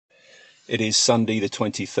It is Sunday the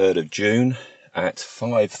 23rd of June at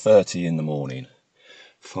 5:30 in the morning.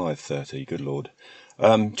 5:30, good Lord.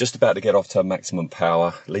 Just about to get off to maximum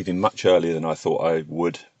power, leaving much earlier than I thought I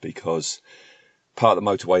would because part of the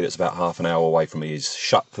motorway that's about half an hour away from me is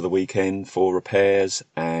shut for the weekend for repairs,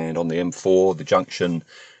 and on the M4, the junction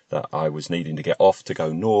that I was needing to get off to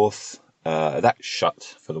go north, that's shut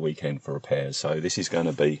for the weekend for repairs. So this is going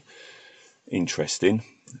to be interesting.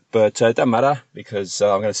 But it doesn't matter because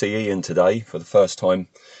I'm going to see Ian today for the first time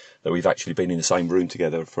that we've actually been in the same room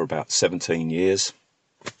together for about 17 years.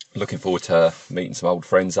 Looking forward to meeting some old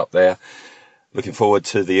friends up there. Looking forward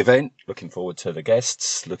to the event, looking forward to the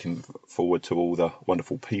guests, looking forward to all the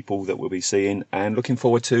wonderful people that we'll be seeing, and looking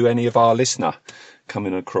forward to any of our listener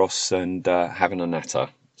coming across and having a natter.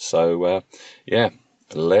 So, yeah,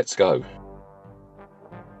 let's go.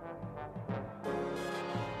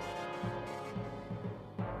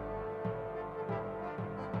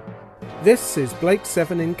 This is Blake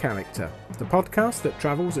 7 in Character, the podcast that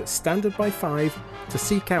travels at standard by 5 to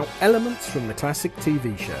seek out elements from the classic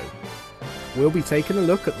TV show. We'll be taking a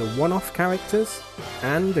look at the one-off characters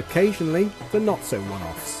and occasionally the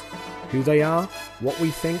not-so-one-offs. Who they are, what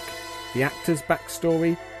we think, the actor's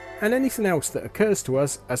backstory, and anything else that occurs to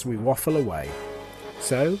us as we waffle away.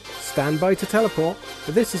 So, stand by to teleport,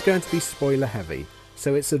 for this is going to be spoiler heavy,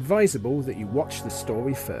 so it's advisable that you watch the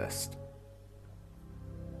story first.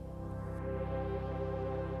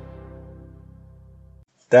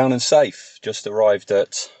 Down and safe. Just arrived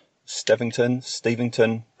at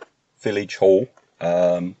Stevington Village Hall.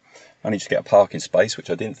 Managed to get a parking space, which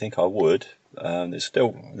I didn't think I would. There's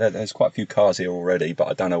quite a few cars here already, but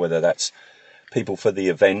I don't know whether that's people for the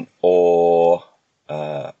event or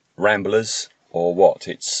ramblers or what.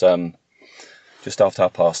 It's just after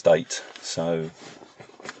 8:30. So,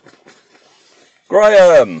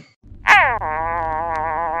 Graham.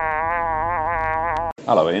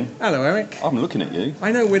 Hello, Ian. Hello, Eric. I'm looking at you.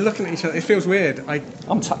 I know, we're looking at each other. It feels weird.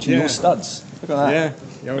 I'm touching your studs. Look at that.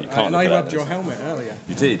 Yeah. You can't And look I at rubbed that, your is it? helmet earlier.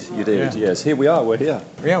 You did, Yeah. yes. Here we are, we're here.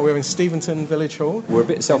 Yeah, we're in Stevington Village Hall. We're a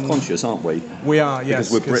bit self-conscious, aren't we? We are,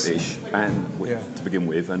 yes. Because we're British, and Yeah. to begin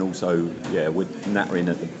with, and also, we're nattering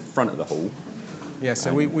at the front of the hall. Yeah,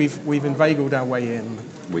 so we've inveigled our way in.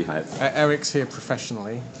 We have. Eric's here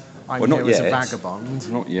professionally. I'm Well, not here as a yet.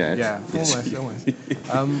 vagabond. Not yet. Yeah, Yes. almost.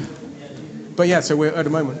 But yeah, so at the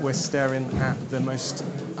moment we're staring at the most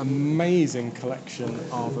amazing collection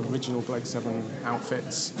of original Blake 7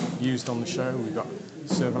 outfits used on the show. We've got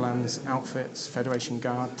Servalands outfits, Federation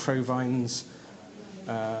Guard, Provines,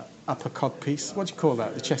 upper codpiece. What do you call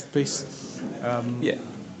that? The chest piece. Yeah.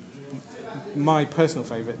 My personal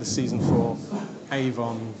favourite, the season 4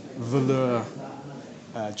 Avon velour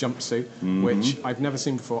jumpsuit, which I've never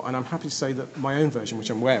seen before, and I'm happy to say that my own version, which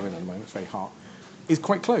I'm wearing at the moment, it's very hot, is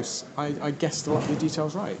quite close. I guessed a lot of the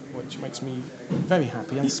details right, which makes me very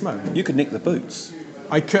happy and smug. You could nick the boots.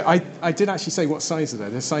 I did actually say what size are they.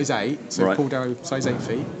 They're size 8, so Right. Paul Darrow size 8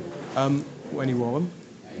 feet when he wore them.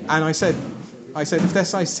 And I said if they're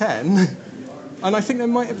size 10, and I think there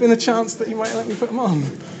might have been a chance that he might let me put them on.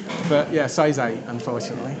 But yeah, size 8,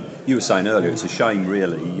 unfortunately. You were saying earlier, it's a shame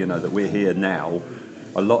really, that we're here now.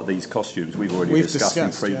 A lot of these costumes we've already discussed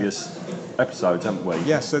in previous episodes, haven't we?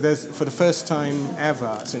 Yeah, so there's, for the first time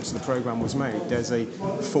ever since the programme was made, there's a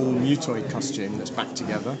full Mutoid costume that's back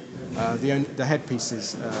together. The headpiece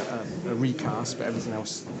is a recast, but everything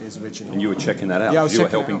else is original. And you were checking that out? Yeah, I was You were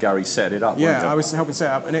checking it helping out. Gary set it up, Yeah, weren't you? I was helping set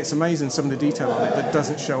it up, and it's amazing some of the detail on it that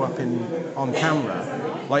doesn't show up on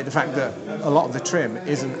camera. Like the fact that a lot of the trim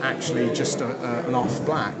isn't actually just an off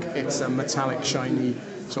black, it's a metallic, shiny,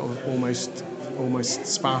 sort of almost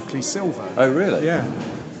sparkly silver. Oh, really? Yeah.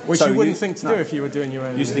 Which So you wouldn't you- think to no. do if you were doing your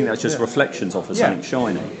own. You think that's just reflections off of Yeah. something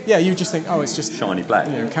shiny? Yeah, you just think, oh, it's just Shiny black.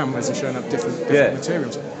 Cameras are showing up different Yeah.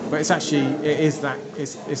 materials, but it's actually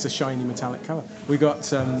it's a shiny metallic colour. We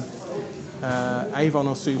got Avon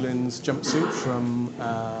Orsulin's jumpsuit from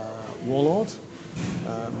Warlord.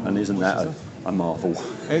 And isn't that a marvel?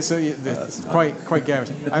 It's quite garish.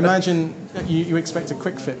 I imagine you expect a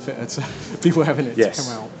quick fit fitter to people having it to come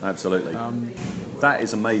out. Absolutely. That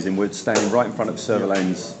is amazing. We're standing right in front of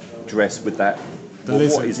Servalan's dress with that. The What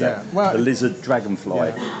lizard, is that? yeah. Well, the lizard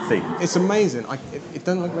dragonfly thing. It's amazing. It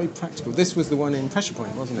doesn't look very practical. This was the one in Pressure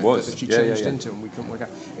Point, wasn't it? Was. That she Yeah, changed yeah. into, and we couldn't work out.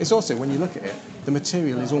 It's also, when you look at it, the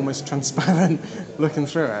material is almost transparent looking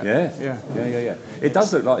through it. Yeah. It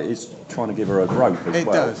does look like it's trying to give her a rope as It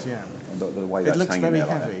well. does, yeah. The way It that's looks hanging very there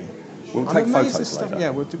like heavy. that. We'll I'm take amazed photos at stuff. later. Yeah,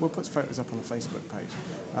 we'll put photos up on the Facebook page.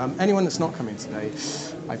 Anyone that's not coming today,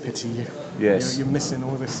 I pity you. Yes. You're missing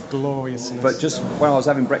all this gloriousness. But just when I was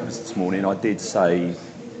having breakfast this morning, I did say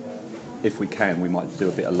if we can, we might do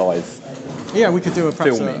a bit of live Yeah, we could do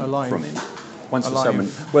perhaps filming a live from him. Once the live- ceremony,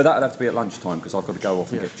 well, that'd have to be at lunchtime because I've got to go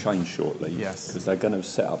off and Yeah. get changed shortly. Yes. Because they're going to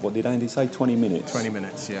set up. What did Andy say? 20 minutes. 20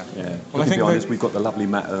 minutes. Yeah. Yeah. Well, Well, I to think be honest, we've got the lovely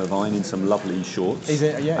Matt Irvine in some lovely shorts. And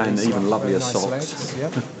he's even got lovelier very nice socks. legs,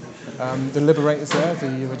 yeah. The Liberator's there,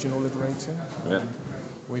 the original Liberator. Yeah.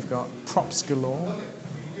 We've got props galore.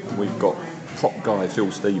 We've got prop guy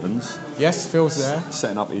Phil Stevens Yes, Phil's there.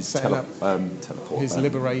 setting up his teleport. His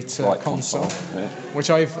Liberator flight console, Yeah. which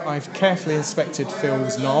I've carefully inspected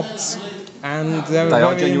Phil's knobs, and they're They are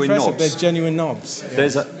very genuine impressive. knobs. They're genuine knobs. Yeah.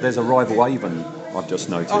 There's a rival Avon I've just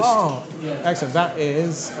noticed. Oh, excellent. That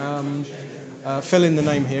is, fill in the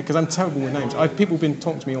name here, because I'm terrible with names. People have been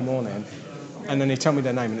talking to me all morning, and then they tell me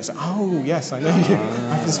their name, and it's like, oh, yes, I know you.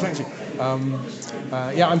 I can respect you.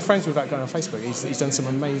 Yeah, I'm friends with that guy on Facebook. He's done some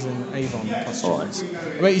amazing Avon costumes.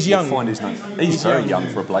 But he's young. We'll find his name. He's very young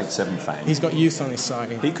for a Blake 7 fan. He's got youth on his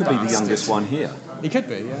side. He could be the youngest one here. He could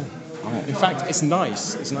be, yeah. Right. In fact, it's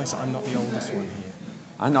nice. It's nice that I'm not the oldest one here.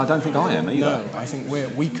 And I don't think I am either. No, I think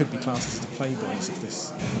we could be classed as the playboys of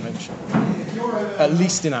this convention. At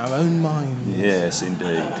least in our own mind. Yes,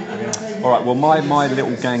 indeed. All right, well, my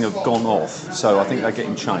little gang have gone off, so I think they're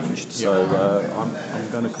getting changed. So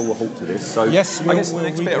I'm going to call a halt to this. So Yes, I guess the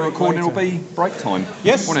next bit of break recording will later. be break time.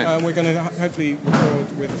 Yes, won't it? we're going to hopefully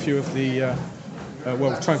record with a few of the.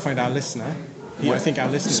 We'll try and find our listener. I think our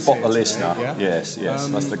listener. Spot the listener. Yeah? Yes,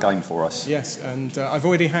 that's the game for us. Yes, and I've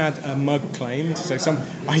already had a mug claimed. So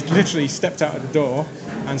I literally stepped out of the door,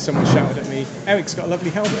 and someone shouted at me, "Eric's got a lovely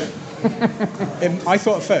helmet." I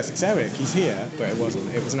thought at first it's Eric, he's here, but it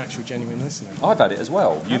wasn't. It was an actual genuine listener. I've had it as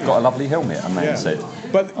well. You've got a lovely helmet, a man said.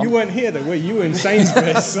 But you weren't here though, were you? You were in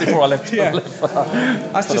Sainsbury's. So, Before I left. Yeah.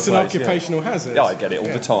 That's That's just an occupational hazard. Yeah, I get it all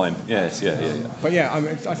the time. Yes, yeah. But yeah, I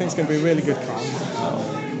think it's going to be a really good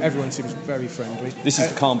con. Everyone seems very friendly. This is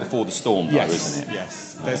the calm before the storm, though, Yes, isn't it?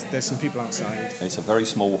 yes. There's some people outside. It's a very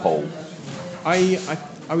small hole.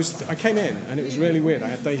 I came in and it was really weird. I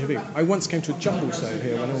had deja vu. I once came to a jumble show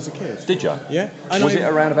here when I was a kid. Did you? Yeah. And Was it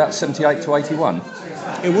around about 78 to 81?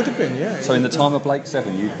 It would have been, yeah. So in the time of Blake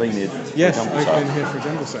 7, you'd been here for Yes, a jumble I've sale. been here for a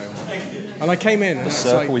jumble sale. And I came in and The it's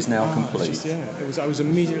circle like, is now complete. I was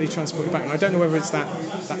immediately transported back. And I don't know whether it's that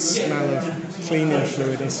smell of cleaning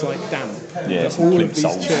fluid and slight damp Yeah, that some all Clint of these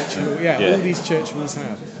Souls. all these church walls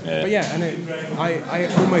have. Yeah. But yeah, and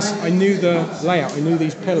I knew the layout, I knew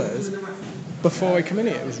these pillars before I come in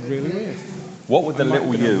here. It was really weird. What would the I might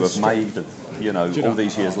little have been you on the have street. made, Do you know- all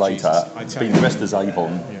these years oh, later, Jesus, I tell been you. dressed as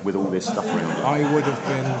Avon with all this stuff around it?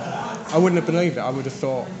 I wouldn't have believed it. I would have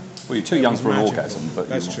thought Well, you're too young was for an magical. orgasm, but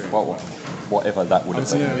That's true. Whatever that would I have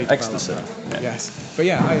was an early been. Ecstasy. developer. Yeah. Yes. But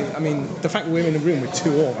yeah, I mean, the fact that we're in a room with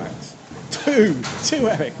two Orvacs. Two,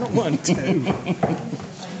 Eric, not one, two.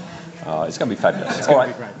 It's going to be fabulous. It's All gonna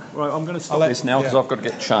right. be great. Right, I'm going to stop let- this now because yeah. I've got to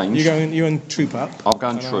get changed. You and troop up. I'll go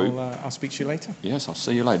and and troop. I'll speak to you later. Yes, I'll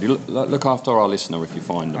see you later. Look after our listener if you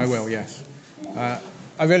find them. I will, yes.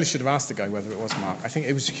 I really should have asked the guy whether it was Mark. I think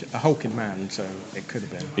it was a hulking man, so it could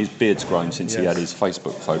have been. His beard's grown since he Yes. had his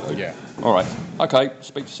Facebook photo. Yeah. All right. Okay.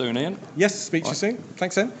 Speak to you soon, Ian. Yes, speak to you soon.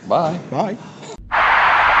 Thanks, then. Bye. Bye.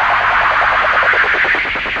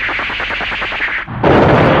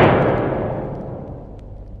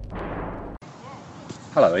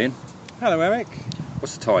 Hello, Ian. Hello, Eric.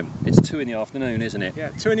 What's the time? It's 2 in the afternoon, isn't it? Yeah,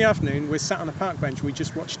 2 PM. We're sat on a park bench. We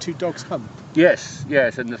just watched two dogs hump. Yes,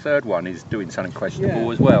 and the third one is doing something questionable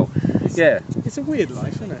Yeah. as well. Yeah, It's a weird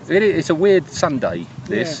life, isn't it? it's a weird Sunday,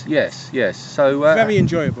 this. Yeah. Yes. So, Very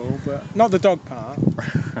enjoyable, but not the dog part.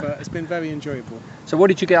 But it's been very enjoyable. so what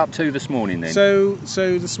did you get up to this morning then? So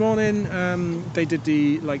this morning they did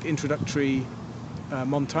the introductory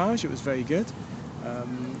montage. It was very good,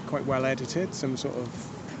 quite well edited. Some sort of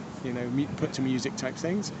put to music type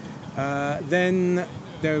things. Then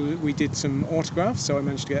we did some autographs. So I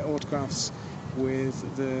managed to get autographs with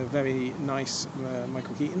the very nice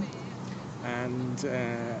Michael Keaton. And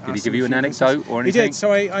Did he give you an anecdote or He anything? did.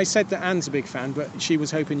 So I said that Anne's a big fan, but she was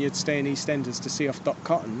hoping you'd stay in EastEnders to see off Doc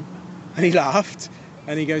Cotton, and he laughed,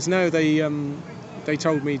 and he goes, "No, they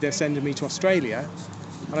told me they're sending me to Australia,"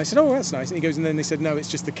 and I said, "Oh, that's nice," and he goes, and then they said, "No, it's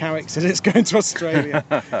just the character that's going to Australia."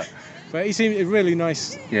 But he seemed a really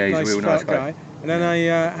nice, Yeah, he's a real nice guy. And then I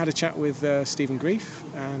had a chat with Stephen Grief,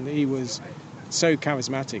 and he was so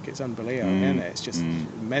charismatic, it's unbelievable, isn't it? It's just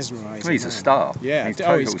mesmerising. Well, he's a man. star. Yeah, He's a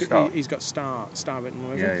total star. he's got star written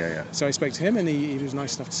all over him. Yeah. So I spoke to him, and he was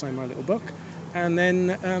nice enough to sign my little book. And then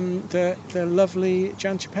the lovely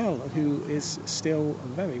Jan Chappell, who is still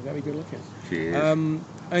very, very good looking. She is.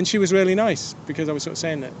 And she was really nice, because I was sort of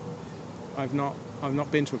saying that I've not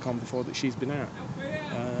been to a con before that she's been at.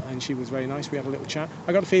 and she was very nice. We had a little chat.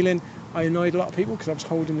 I got the feeling I annoyed a lot of people because I was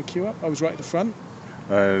holding the queue up. I was right at the front.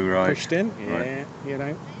 Oh, right. Pushed in. Yeah, right. you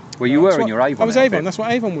know. Well, you were in your Avon I was outfit. Avon. That's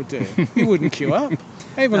what Avon would do. He wouldn't queue up.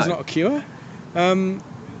 Avon's not a queuer.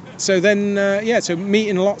 So then, so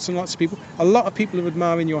meeting lots and lots of people. A lot of people are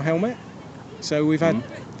admiring your helmet. So we've had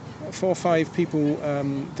 4 or 5 people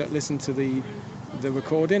that listen to the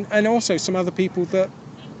recording, and also some other people that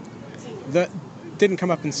didn't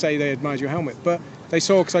come up and say they admired your helmet, but they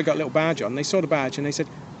saw, because I got a little badge on, they saw the badge and they said,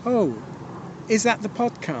 "Oh, is that the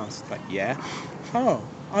podcast?" Like, yeah. "Oh,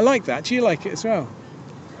 I like that. Do you like it as well?"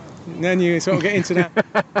 And then you sort of get into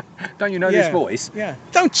that. Don't you know this voice? Yeah.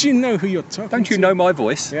 Don't you know who you're talking to? Don't you know my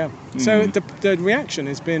voice? Yeah. So the reaction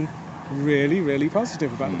has been really, really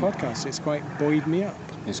positive about the podcast. It's quite buoyed me up.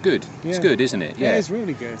 It's good. It's good, isn't it? Yeah, it's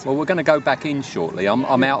really good. Well, we're going to go back in shortly. I'm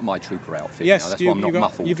out of my trooper outfit yes, now. That's why I'm not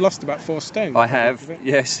muffled. You've lost about 4 stone. I have.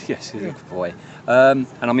 Yes, good boy. And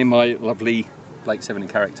I'm in my lovely Blake Seven in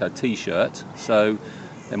Character T-shirt. So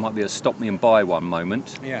there might be a stop me and buy one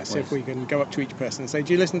moment. Yeah. So if we can go up to each person and say,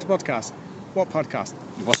 "Do you listen to podcasts?" "What podcast?"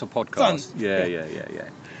 What's a podcast? Done. Yeah.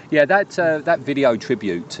 Yeah, that video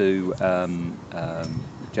tribute to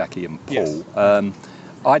Jackie and Paul. Yes.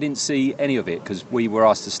 I didn't see any of it because we were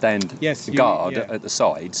asked to stand guard at the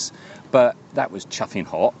sides, but that was chuffing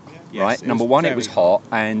hot, right? Number one, it was hot,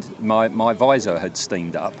 and my visor had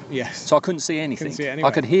steamed up, so I couldn't see anything. Couldn't see it anyway.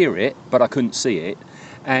 I could hear it, but I couldn't see it,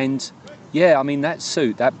 and yeah, I mean that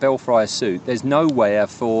suit, that Belfry suit, there's nowhere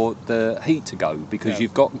for the heat to go because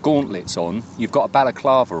you've got gauntlets on, you've got a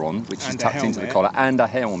balaclava on, which is tucked into the collar, and a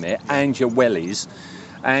helmet, and your wellies,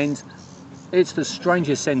 and it's the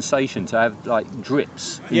strangest sensation to have like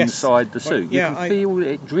drips inside the suit. You can feel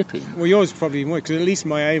it dripping. Well, yours probably more, because at least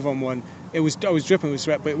my Avon one, I was dripping with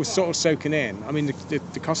sweat, but it was sort of soaking in. I mean,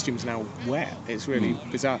 the costume's now wet. It's really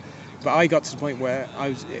bizarre. But I got to the point where I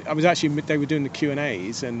was actually, they were doing the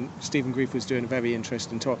Q&As, and Stephen Grief was doing a very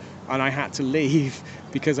interesting talk, and I had to leave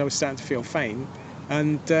because I was starting to feel faint.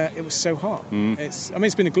 And it was so hot.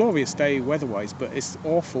 It's been a glorious day weather-wise, but it's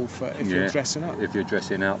awful if you're dressing up. If you're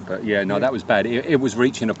dressing up, but that was bad. It was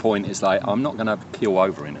reaching a point. It's like, I'm not going to keel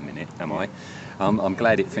over in a minute, am I? I'm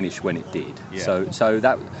glad it finished when it did. Yeah. So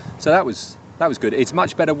that was good. It's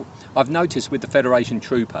much better. I've noticed with the Federation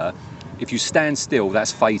Trooper, if you stand still,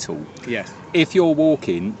 that's fatal. Yes. If you're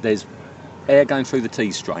walking, there's air going through the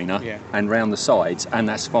T-strainer and round the sides, and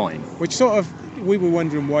that's fine. Which sort of, we were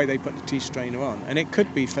wondering why they put the T-strainer on, and it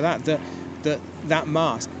could be for that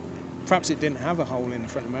mask. Perhaps it didn't have a hole in the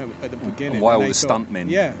front at the beginning. And why all the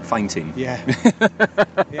stuntmen fainting? Yeah.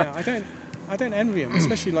 Yeah, I don't envy them,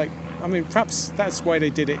 especially perhaps that's why they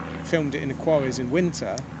filmed it in the quarries in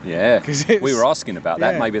winter. Yeah, we were asking about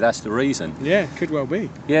that. Maybe that's the reason. Yeah, could well be.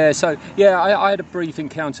 Yeah, so I had a brief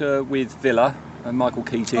encounter with Villa and Michael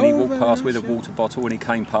Keating. He walked past with a water bottle, and he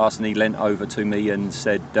came past and he leant over to me and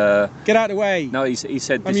said, "Get out of the way." No, he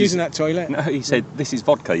said, "I'm using that toilet." No, he said, "This is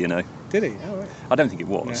vodka, you know." Did he? Oh, right. I don't think it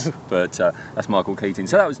was, no. But that's Michael Keating.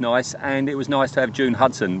 So that was nice, and it was nice to have June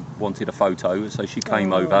Hudson wanted a photo, so she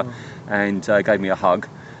came over and gave me a hug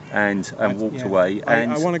and walked away.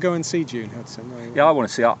 And I want to go and see June Hudson. I want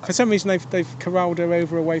to see her. For some reason, they've corralled her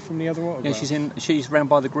over away from the other autographs. Yeah, she's round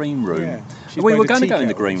by the green room. Yeah, we were going to go in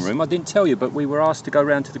the green room. I didn't tell you, but we were asked to go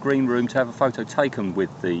round to the green room to have a photo taken with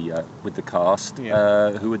the cast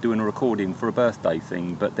who were doing a recording for a birthday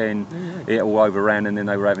thing. But then it all overran, and then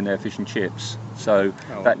they were having their fish and chips. So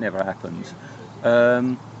that never happened.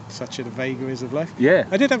 Such are the vagaries of life. Yeah,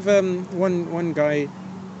 I did have one guy.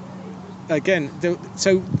 Again,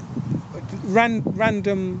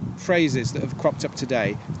 random phrases that have cropped up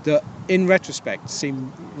today that, in retrospect,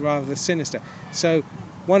 seem rather sinister. So,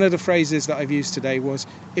 one of the phrases that I've used today was,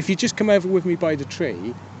 "If you just come over with me by the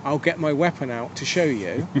tree, I'll get my weapon out to show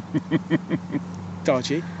you."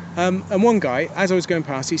 Dodgy. And one guy, as I was going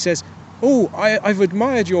past, he says, "Oh, I've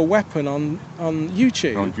admired your weapon on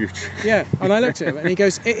YouTube." On YouTube. Yeah, and I looked at him and he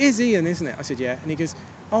goes, "It is Ian, isn't it?" I said, "Yeah." And he goes,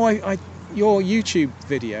 "Oh, your YouTube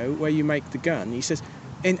video where you make the gun," he says,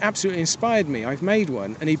 "it absolutely inspired me. I've made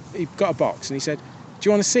one." And he got a box and he said, "Do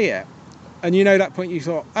you want to see it?" And that point you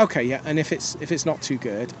thought, okay, yeah. And if it's not too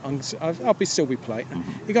good, I'll still be polite.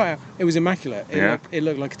 He got out. It was immaculate. It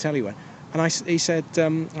looked like a telly one. And he said,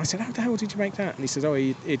 I said, "How the hell did you make that?" And he said, "Oh,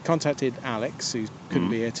 he'd contacted Alex, who couldn't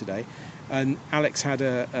be here today, and Alex had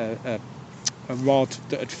a rod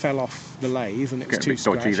that had fell off the lathe, and it was too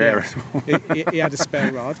dodgy there as well. He had a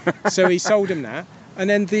spare rod, so he sold him that. And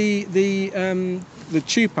then the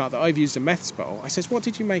tube part that I've used, a meths bowl, I says, "What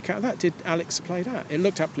did you make out of that? Did Alex supply that?" It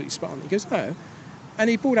looked absolutely spot on. He goes, "No." And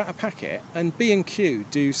he brought out a packet, and B&Q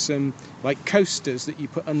do some like coasters that you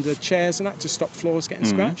put under chairs and that to stop floors getting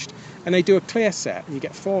scratched. And they do a clear set, and you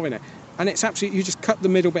get 4 in it. And it's absolutely, you just cut the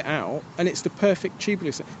middle bit out, and it's the perfect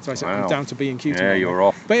tubular set. So I said, I'm down to B&Q tomorrow. Yeah, you're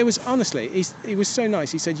off. But it was, honestly, he was so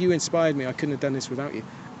nice. He said, you inspired me. I couldn't have done this without you.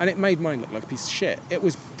 And it made mine look like a piece of shit. It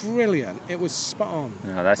was brilliant. It was spot on.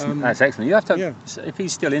 No, that's excellent. You have to, if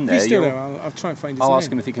he's still in there, he's still there. I'll try and find his name. I'll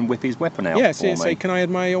ask him if he can whip his weapon out. Yeah, for me. say, can I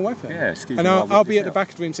admire your weapon? Yeah, excuse me. And I'll be at the back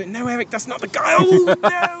of the room saying, no, Eric, that's not the guy. Oh,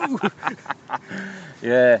 no!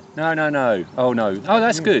 Yeah, no. Oh, no. Oh,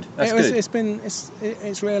 that's good. That's good.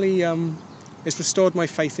 It's really, it's restored my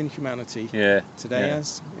faith in humanity. Yeah. Today, yeah.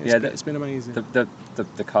 It's been amazing.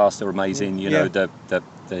 The cast are amazing. You know,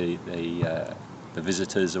 the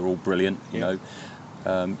visitors are all brilliant. You know,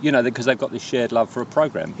 because they've got this shared love for a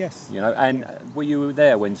program. Yes. You know, and were you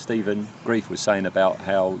there when Stephen Grief was saying about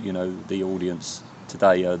how, you know, the audience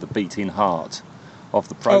today are the beating heart of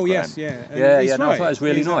the program? Oh yes, yeah. And no, I thought it was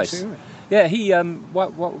really nice. Right. Yeah, he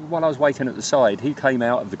while I was waiting at the side, he came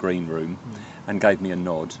out of the green room and gave me a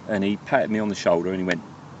nod, and he patted me on the shoulder and he went,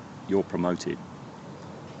 "You're promoted."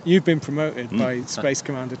 You've been promoted by Space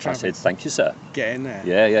Commander Travis. I said, "Thank you, sir." Get in there.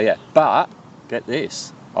 Yeah. But get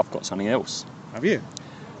this, I've got something else. Have you?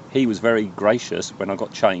 He was very gracious when I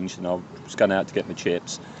got changed and I was going out to get my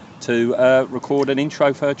chips to record an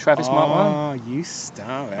intro for Travis Mark 1. Oh, you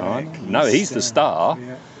star, Eric. No, he's the star.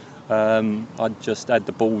 Yeah. I just had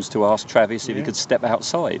the balls to ask Travis if he could step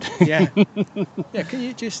outside. Yeah. Can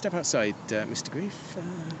you just step outside, Mr. Grief?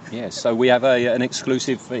 Yeah, so we have an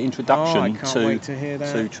exclusive introduction I can't wait to hear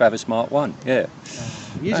that. to Travis Mark 1. Yeah.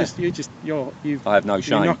 I have no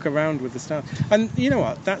shame. You knock around with the stars. And you know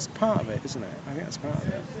what? That's part of it, isn't it? I think that's part of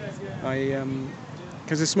it.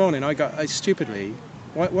 Because this morning I stupidly,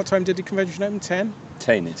 what time did the convention open? 10?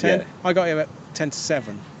 10. Yeah. I got here at 10 to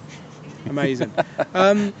 7. Amazing.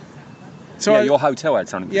 So your hotel had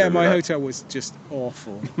something to do with my that. hotel was just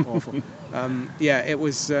awful. It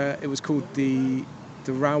was called the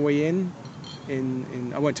Railway Inn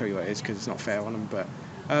in I won't tell you what it is because it's not fair on them, but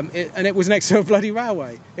it was next to a bloody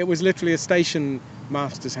railway. It was literally a station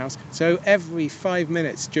master's house. So every 5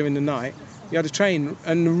 minutes during the night, you had a train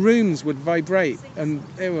and the rooms would vibrate, and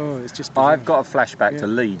it's just bizarre. I've got a flashback to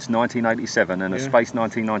Leeds 1987 and a Space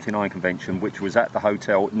 1999 convention, which was at the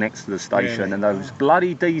hotel next to the station, and those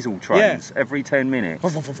bloody diesel trains every 10 minutes.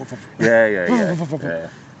 Yeah.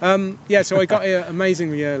 So I got here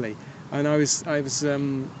amazingly early, and I was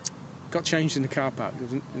got changed in the car park. There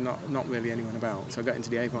was not really anyone about, so I got into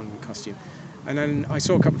the Avon costume, and then I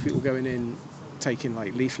saw a couple of people going in, taking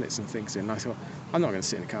like leaflets and things in, and I thought, I'm not going to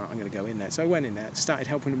sit in the car, I'm going to go in there. So I went in there, started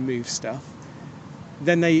helping them move stuff.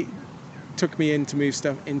 Then they took me in to move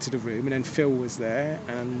stuff into the room, and then Phil was there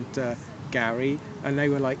and Gary, and they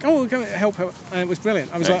were like, "Oh, we're going to help," and it was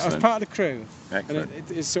brilliant. I was like, I was part of the crew. Excellent. And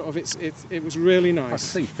it was really nice. I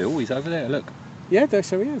see Phil, he's over there, look. Yeah,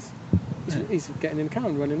 so he is. He's getting in the car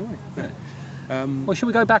and running away. Yeah. Well, should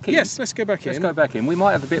we go back in? Yes, let's go back in. Let's go back in. We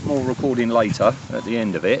might have a bit more recording later at the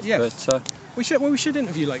end of it. Yes. But we should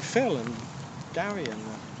interview like Phil and Gary and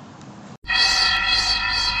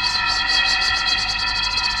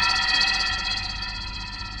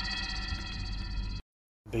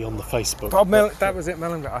be on the Facebook. Bob Mellon, that was it,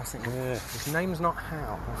 Mellon. I was thinking, his name's not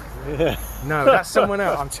Hal. Yeah. No, that's someone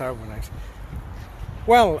else. I'm terrible names.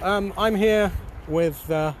 Well, I'm here with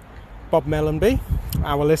Bob Mellenby,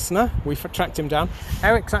 our listener. We've tracked him down.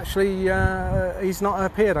 Eric's actually, he's not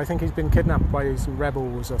appeared. I think he's been kidnapped by some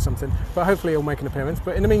rebels or something. But hopefully he'll make an appearance.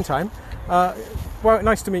 But in the meantime, well,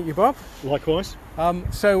 nice to meet you, Bob. Likewise.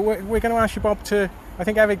 So we're going to ask you, Bob, I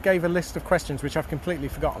think Eric gave a list of questions which I've completely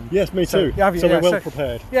forgotten. Yes, me too. So we're well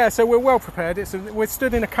prepared. Yeah, so we're well prepared. We're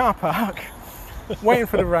stood in a car park, waiting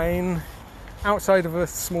for the rain, outside of a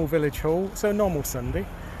small village hall. So a normal Sunday.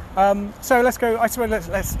 So let's go. I suppose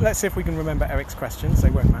let's see if we can remember Eric's questions. They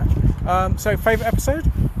won't match. So favourite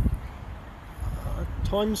episode?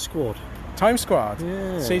 Time Squad. Time Squad.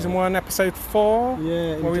 Yeah. Season 1, episode 4.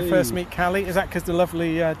 Yeah, where we first meet Callie. Is that because the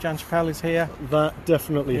lovely Jan Chappelle is here? That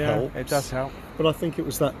definitely helps. It does help. But I think it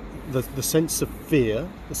was that the sense of fear,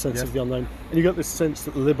 the sense of the unknown, and you got this sense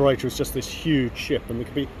that the Liberator is just this huge ship, and there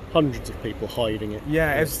could be hundreds of people hiding it.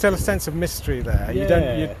 Yeah, there's still a sense of mystery there.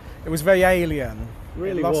 Yeah. It was very alien.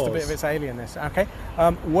 Really it lost was. a bit of its alienness. Okay.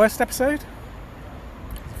 Worst episode?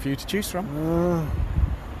 A few to choose from.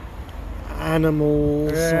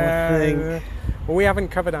 Animals, I think. Well, we haven't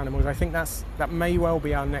covered animals. I think that may well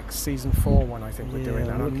be our next season 4 one. I think we're doing,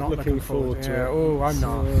 and I'm not looking forward to it. Oh, I'm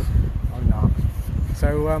not.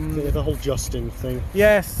 So the whole Justin thing.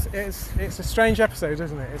 Yes, it's a strange episode,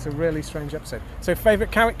 isn't it? It's a really strange episode. So,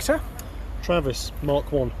 favourite character? Travis,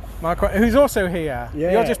 Mark 1. Mark, who's also here.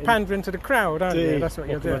 Yeah, You're just pandering to the crowd, aren't you? That's what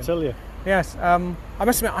you're doing. I tell you? Yes. I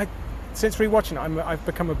must admit, since rewatching it, I've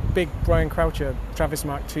become a big Brian Croucher, Travis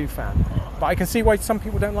Mark II fan. But I can see why some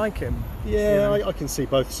people don't like him. Yeah, I can see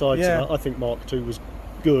both sides. Yeah. I think Mark II was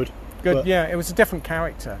good. Good, yeah, it was a different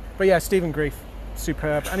character. But yeah, Stephen Grief,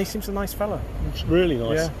 superb, and he seems a nice fella. It's really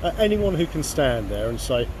nice. Yeah. Anyone who can stand there and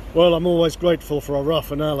say, well, I'm always grateful for a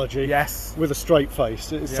rough analogy, Yes. with a straight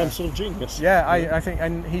face, is some sort of genius. Yeah, I think,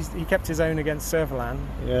 and he kept his own against Servalan.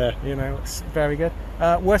 Yeah. You know, it's very good.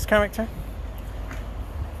 Worst character?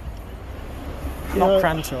 Not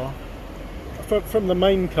Crantor. From the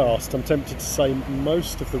main cast, I'm tempted to say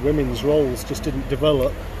most of the women's roles just didn't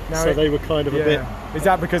develop, they were kind of a bit... Is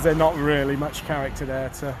that because they're not really much character there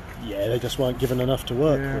to... Yeah, they just weren't given enough to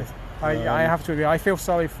work with. I have to agree. I feel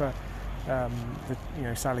sorry for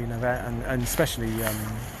Sally Navette and especially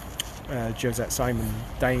Josette Simon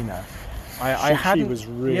Dana. She was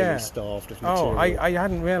really starved of material. I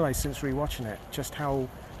hadn't realised since rewatching it just how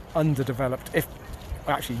underdeveloped, if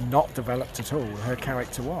actually not developed at all, her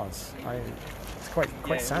character was. It's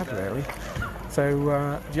quite sad, really. So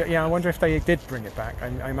I wonder if they did bring it back.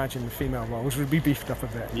 I imagine the female roles would be beefed up a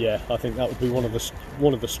bit. Yeah, I think that would be one of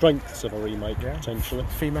the strengths of a remake, potentially.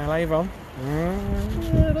 Female Avon.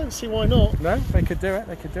 Yeah, I don't see why not. No, they could do it.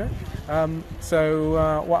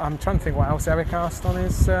 What I'm trying to think what else Eric asked on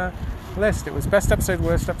his list. It was best episode,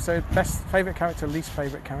 worst episode, best favourite character, least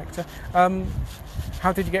favourite character.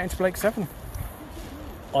 How did you get into Blake 7?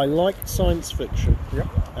 I liked science fiction, Yep.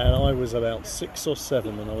 and I was about 6 or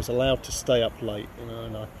 7, and I was allowed to stay up late,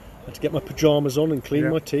 and I had to get my pyjamas on and clean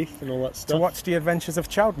my teeth and all that stuff. To watch The Adventures of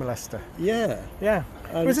Child Molester. Yeah.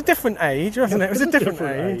 It was a different age, wasn't it? It was a different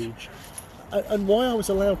age. And why I was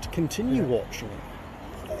allowed to continue watching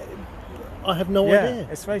it, I have no idea.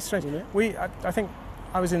 It's very strange. I think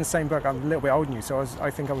I was in the same book. I'm a little bit older than you, so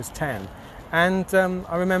I think I was 10. And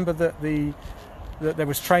I remember that there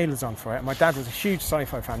was trailers on for it. My dad was a huge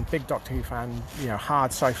sci-fi fan, big Doctor Who fan,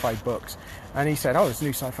 hard sci-fi books. And he said, there's a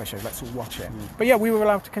new sci-fi show, let's all watch it. But yeah, we were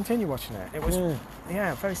allowed to continue watching it. It was,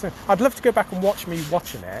 very strange. I'd love to go back and watch me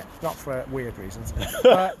watching it, not for weird reasons,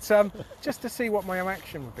 but just to see what my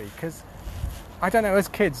reaction would be. Because, I don't know, as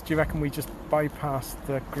kids, do you reckon we just bypassed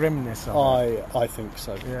the grimness of it? I think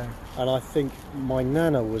so. Yeah. And I think my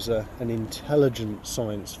nana was an intelligent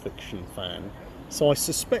science fiction fan. So I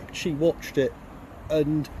suspect she watched it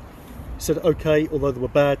and said, okay, although there were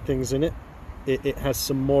bad things in it, it has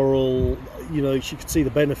some moral, she could see the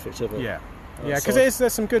benefit of it. Yeah, because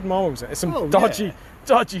there's some good morals in it. There's some dodgy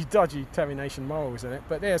Terry Nation morals in it,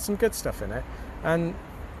 but there's some good stuff in it. And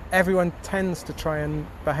everyone tends to try and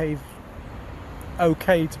behave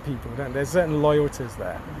okay to people, don't they? There's certain loyalties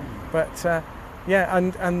there. But,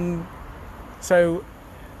 and so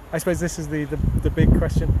I suppose this is the big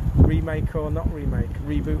question: remake or not remake,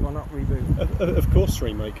 reboot or not reboot? Of course,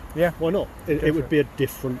 remake. Yeah, why not? It would be a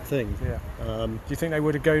different thing. Yeah. Do you think they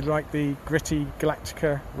would have gone like the gritty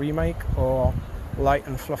Galactica remake, or light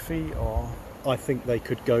and fluffy, or? I think they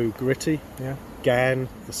could go gritty. Yeah. Gan,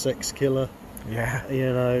 the sex killer. Yeah.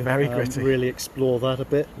 Very gritty. Really explore that a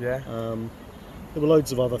bit. Yeah. There were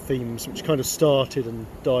loads of other themes which kind of started and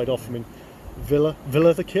died off. I mean, Villa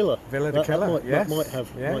the Killer. That might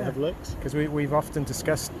have legs. Because we've often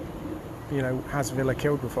discussed, has Villa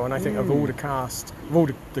killed before? And I think of all the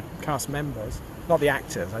cast members, not the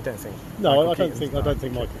actors. I don't think. No, I don't think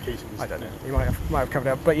Michael Keaton. I don't know. He might have covered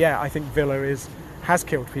it up, but yeah, I think Villa has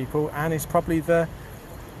killed people and is probably the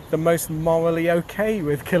most morally okay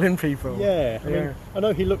with killing people. Yeah, I mean, I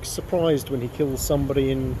know he looks surprised when he kills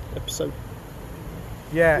somebody in episode.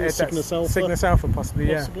 Yeah, Cygnus Alpha. Cygnus Alpha,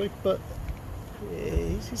 possibly, but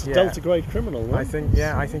he's a Delta grade criminal, right?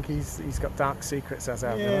 I think he's got dark secrets as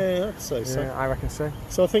out there. Yeah, I'd say so. Yeah, I reckon so.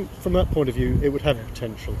 So I think from that point of view, it would have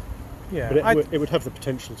potential. Yeah, but it would have the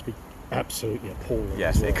potential to be absolutely appalling.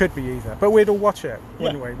 Yes, as well. It could be either. But we'd all watch it,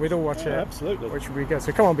 wouldn't we? We'd all watch it. Absolutely. Which would be good.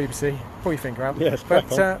 So come on, BBC, pull your finger out. Yes, but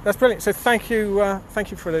that's brilliant. So thank you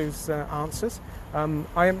for those answers.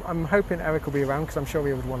 I'm hoping Eric will be around because I'm sure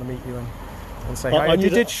he would want to meet you and say hi. And you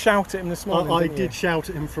did shout at him this morning. I did shout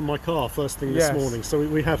at him from my car first thing this morning. So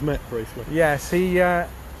we have met briefly. Yes, I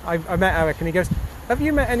met Eric and he goes, "Have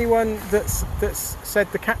you met anyone that's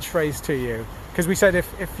said the catchphrase to you?" Because we said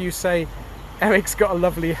if you say Eric's got a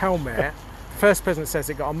lovely helmet, the first person that says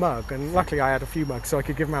it got a mug, and luckily I had a few mugs so I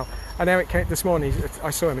could give them out. And Eric came this morning,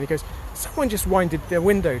 I saw him and he goes, "Someone just winded their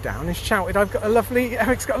window down and shouted,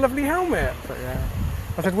 Eric's got a lovely helmet." But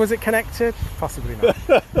I said, was it connected? Possibly not.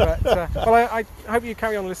 But, well, I hope you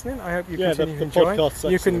carry on listening. I hope you continue to enjoy. podcast's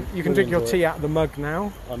You can excellent. drink your Really tea enjoy out of the mug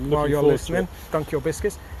now I'm while looking you're forward to listening. Dunk your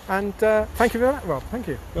biscuits. And thank you for that, Rob. Thank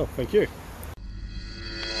you. Oh, thank you.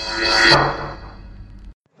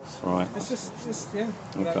 Right. It's just yeah.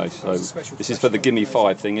 Okay, so this is for the Gimme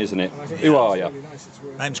 5 thing, isn't it? Who are you?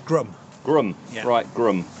 My name's Grum. Grum. Yeah. Right,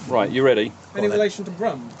 Grum. Right, you ready? Any relation to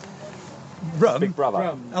Brum? Rum? Big brother.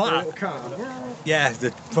 Brum, Oh, the that- little car. Yeah,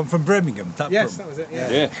 from Birmingham. That Yes, Brum. that was it. Yeah.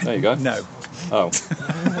 Yeah, there you go. No. Oh.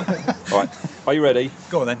 Right, are you ready?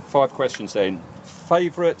 Go on then. 5 questions then.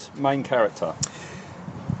 Favourite main character?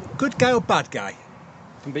 Good guy or bad guy?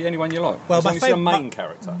 Can be anyone you like. Well, as long my as it's a favourite main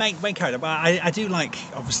character. Main character, but I do like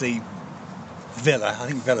obviously Villa. I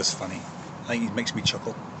think Villa's funny. I think he makes me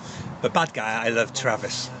chuckle. But bad guy, I love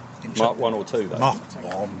Travis. Mark 1 or 2 though. Mark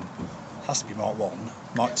 1. Has to be Mark 1.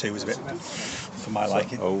 Mark 2 was a bit for my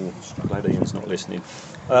liking. Oh, glad Ian's not listening.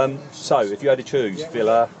 So, if you had to choose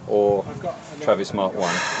Villa or Travis Mark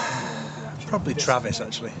 1, Probably Travis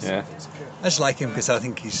actually. yeah. I just like him because I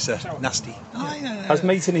think he's nasty. Has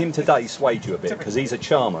meeting him today swayed you a bit? Because he's a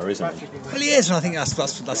charmer, isn't he? Well, he is, and I think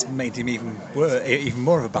that's made him even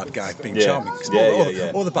more of a bad guy, being Yeah. charming. 'Cause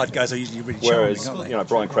Yeah. all the bad guys are usually really charming, Whereas, aren't they? you know,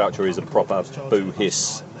 Brian Croucher is a proper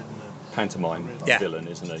boo-hiss pantomime Yeah. villain,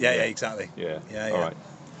 isn't he? Yeah, exactly. Yeah. Yeah. All right.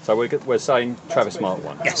 So we're saying Travis Mark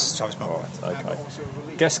 1. Yes, Travis Mark. All right. Okay.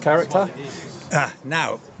 Guest character?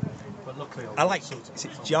 Now, I like. Is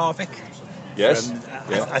it Jarvik? Yes.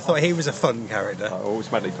 Yeah. I thought he was a fun character. I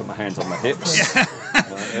automatically put my hands on my hips.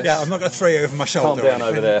 Yeah, I'm not going to throw you over my shoulder. Calm down or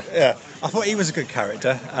over anything. there. Yeah, I thought he was a good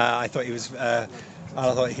character. I thought he was. I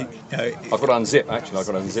thought he. I've got to unzip, actually. I've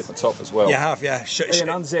got to unzip the top as well. You have, yeah. Ian,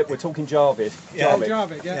 unzip. We're talking Jarvis. Yeah.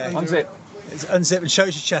 Jarvik, yeah. Unzip. Unzip and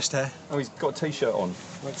shows your chest hair. Oh, he's got a t-shirt on.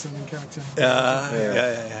 Like some character.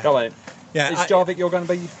 Yeah. Come on. Yeah, Is Jarvik you're going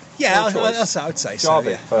to be? Yeah, your choice? I would say so.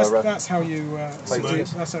 Jarvik. Yeah. For, That's how you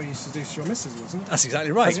seduce- that's how you seduce your missus, wasn't it? That's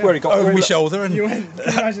exactly right. That's where he got over all my the- shoulder and You went.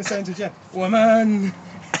 Can you imagine saying to Jeff, "Woman,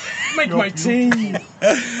 make my tea.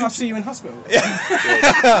 I'll see you in hospital."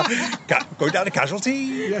 go down to casualty.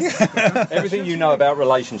 Yes. Everything you know about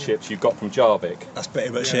relationships you've got from Jarvik. That's pretty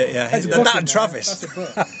much it. Yeah, That's a that book, and That's Travis. a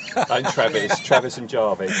book. And Travis and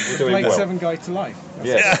Jarvik. We're doing Grade well. 7 Guide to Life.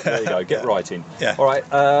 Yeah, there you go. Get writing. Yeah. All right.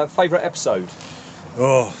 Favourite episode?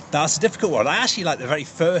 Oh, that's a difficult one. I actually like the very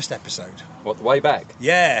first episode. What, the way back?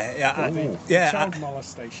 Yeah. Child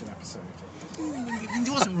molestation episode. It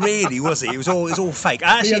wasn't really, was he? It was all fake.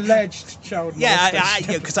 I The actually, alleged child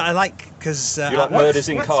molestation. because I like because You like murders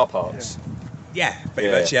in car parks? pretty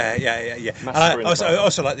Yeah. much, yeah. And Massacre in the I car.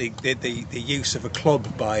 also like the use of a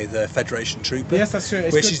club by the Federation Trooper. Yes, that's true.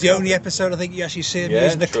 It's Which good is the to- only episode I think you actually see him Yeah,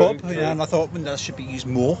 using the true, club. true. And I thought that should be used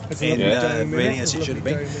more It's a in lovely dome in really it. as It's it a should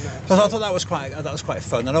lovely be. dome in that So I thought that was quite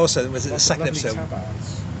fun. And also there was the second Lovely episode.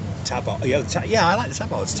 tabards. Tabard. Yeah, I like the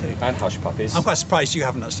tabards too. And hush puppies. I'm quite surprised you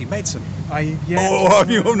haven't actually made some. Yeah. Oh, have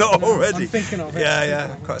you not already? I'm thinking of it.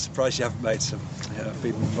 Yeah. I'm quite surprised you haven't made some. Yeah,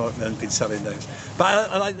 I've been selling those.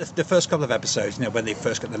 But I like the first couple of episodes. You know, when they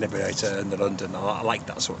first got the Liberator and the London. I like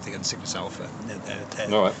that sort of thing. And Sigma Alpha.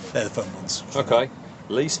 All right. They're the fun ones. Okay.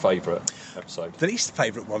 Least favourite episode? The least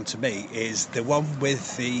favourite one to me is the one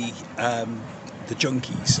with the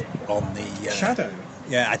junkies on the Shadow.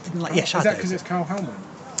 Yeah, I didn't like. Yeah, Is Shadow. that because it's Carl Hellman?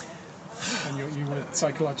 And you were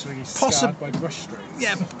psychologically scarred by brushstrokes?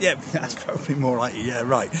 Yeah, that's probably more like it. Yeah,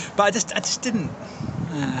 right. But I just didn't.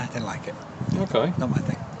 I didn't like it. Okay. Not my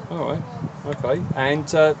thing. All right. Okay. And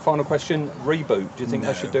final question: reboot? Do you think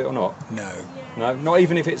No. they should do it or not? No. No. Not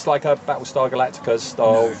even if it's like a Battlestar Galactica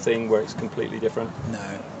style No. thing where it's completely different.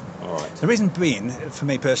 No. All right. The reason being, for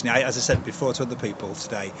me personally, as I said before to other people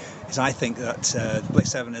today, is I think that Blake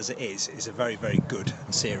 7 as it is a very, very good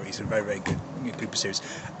series, a very, very good group of series.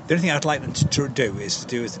 The only thing I'd like them to do is to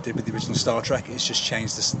do as they did with the original Star Trek, is just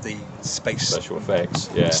change the space Special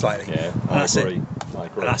effects. Yeah. slightly. Yeah. And I that's agree. it. I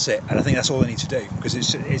agree. And that's it. And I think that's all they need to do, because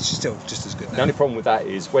it's still just as good now. The only problem with that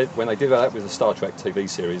is when they did that with the Star Trek TV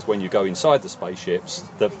series, when you go inside the spaceships,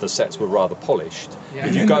 the sets were rather polished. Yeah.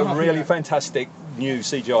 If you go Yeah. really fantastic new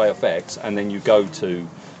CGI effects, and then you go to,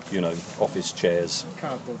 office chairs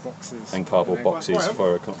Cardboard boxes. and cardboard boxes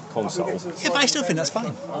for a console. Yeah, but I still think that's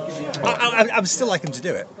fine. I would still like them to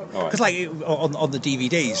do it, All right. because like on the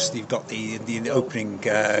DVDs, you've got the opening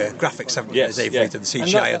graphics, haven't you? Yes, They've yeah. redone the And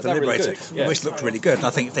CGI of the they're really Liberator, good, yeah. which looked really good. And I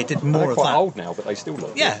think if they did more They're of quite that, old now, but they still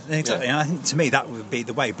look yeah, good. exactly. And I think to me that would be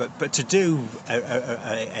the way. But to do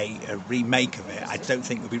a remake of it, I don't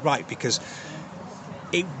think would be right, because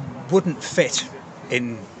it wouldn't fit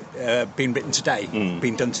in being written today,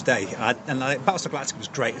 being done today. Battlestar Galactica was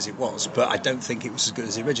great as it was, but I don't think it was as good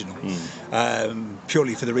as the original.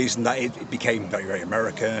 Purely for the reason that it became very, very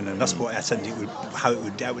American, and that's what I said how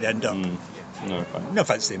it would end up. No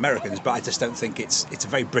offence to the Americans, but I just don't think it's a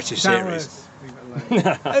very British series.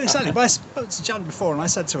 Exactly. But I spoke to Jan before, and I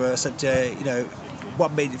said to her,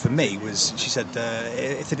 what made it for me was, she said,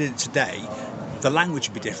 if they did it today, the language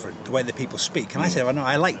would be different, the way that people speak. And I said,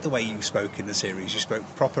 I like the way you spoke in the series. You spoke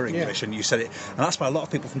proper English, and you said it, and that's why a lot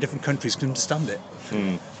of people from different countries can understand it.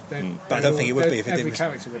 But I don't think it would be if it didn't. Every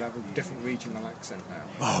character would have a different regional accent now.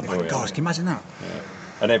 Oh my God! Can you imagine that? Yeah.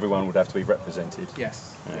 And everyone would have to be represented.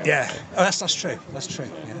 Yes. Yeah. Oh, that's true. That's true.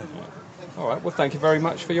 Yeah. All right. Well, thank you very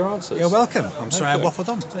much for your answers. You're welcome. I'm sorry I waffled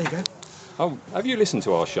on. There you go. Oh, have you listened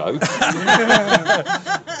to our show?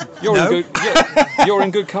 No. You're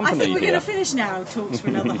in good company. I think we're here. going to finish now and talk for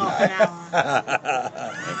another half an hour.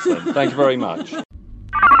 Excellent. Thank you very much.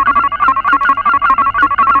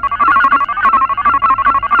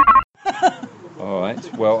 All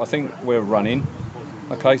right. Well, I think we're running.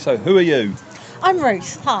 Okay. So, who are you? I'm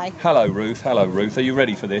Ruth. Hi. Hello, Ruth. Hello, Ruth. Are you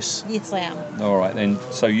ready for this? Yes, I am. All right then.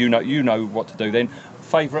 So you know what to do then.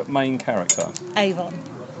 Favourite main character? Avon.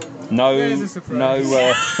 No. There's a surprise.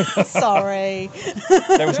 Sorry.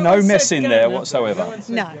 There was no mess in there whatsoever.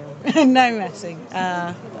 No. No messing.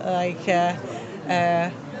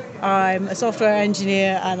 I'm a software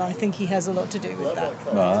engineer, and I think he has a lot to do with that.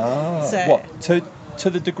 Ah. So- What? To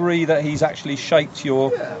the degree that he's actually shaped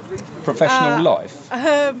your professional life?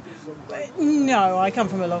 No, I come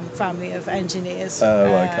from a long family of engineers. Oh,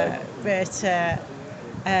 okay.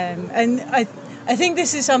 And I think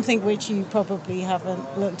this is something which you probably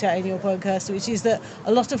haven't looked at in your podcast, which is that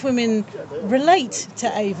a lot of women relate to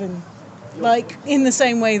Avon, like in the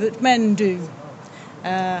same way that men do,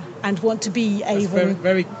 and want to be Avon. Very,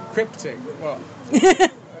 very cryptic. What?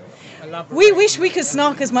 We wish we could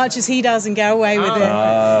snark as much as he does and get away with it.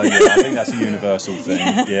 Yeah, I think that's a universal thing.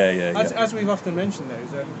 Yeah. As we've often mentioned, though,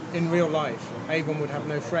 is that in real life, Avon would have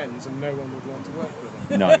no friends and no one would want to work with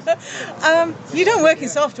him. No. You don't work in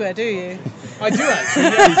software, do you? I do actually.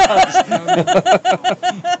 Yes.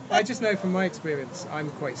 I just know from my experience, I'm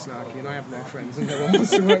quite snarky and I have no friends and no one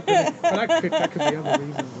wants to work with me. But that could be other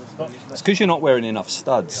reasons. I suppose. It's because you're not wearing enough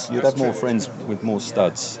studs. You'd have more friends with more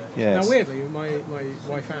studs. Yes. Now, weirdly, my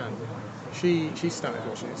wife Anne, she started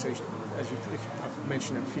watching it, so I've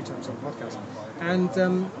mentioned it a few times on the podcast, and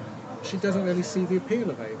she doesn't really see the appeal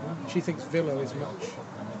of Avon. She thinks Villa is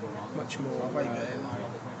much more.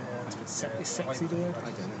 Is sexy the word?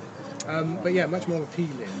 I don't know. But yeah, much more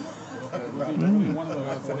appealing. Rather than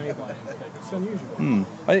Avon. It's unusual.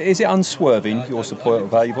 Is it unswerving, your support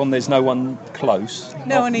of Avon? There's no one close?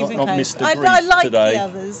 No one even not close. Mr. I Brief like today. the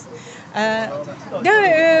others.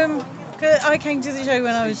 I came to the show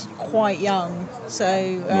when I was quite young, so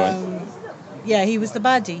yeah, he was the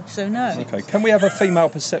baddie, so no. Okay, can we have a female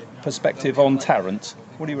perspective on Tarrant?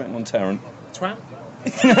 What do you reckon on Tarrant? Twat.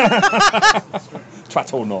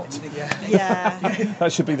 Twat or not? Yeah.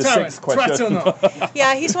 That should be the Tarrant, sixth question. twat or not?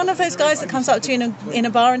 Yeah, he's one of those guys that comes up to you in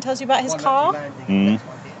a bar and tells you about his car.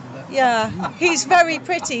 Yeah, he's very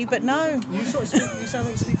pretty, but no. You sound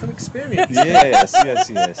like you speak from experience. Yes.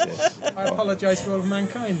 I apologise for all of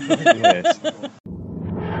mankind. Yes.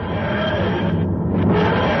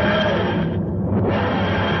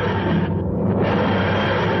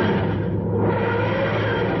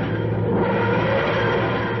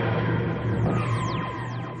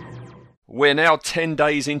 We're now 10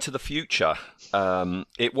 days into the future.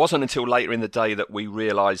 It wasn't until later in the day that we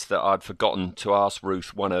realised that I'd forgotten to ask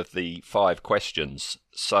Ruth one of the 5 questions.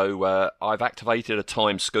 So I've activated a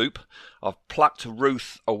time scoop. I've plucked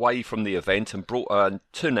Ruth away from the event and brought her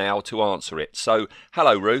to now to answer it. So,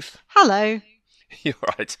 hello, Ruth. Hello. You're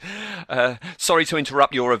right. Sorry to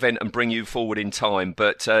interrupt your event and bring you forward in time,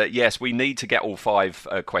 but yes, we need to get all 5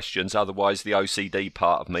 questions. Otherwise, the OCD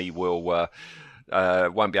part of me will...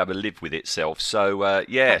 won't be able to live with itself. So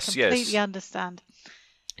yes, I completely understand.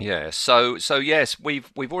 Yeah. So yes,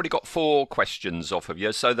 we've already got 4 questions off of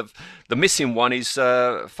you. So the missing one is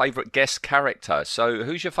favourite guest character. So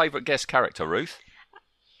who's your favourite guest character, Ruth?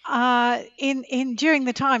 During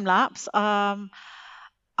the time lapse,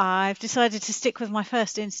 I've decided to stick with my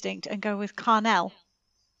first instinct and go with Carnell.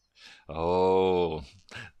 Oh,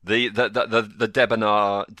 the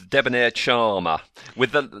debonair charmer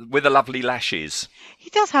with the lovely lashes. He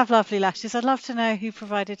does have lovely lashes. I'd love to know who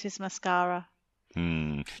provided his mascara.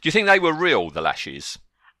 Do you think they were real, the lashes?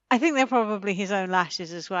 I think they're probably his own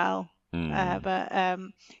lashes as well. I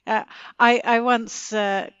once,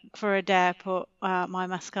 for a dare, put my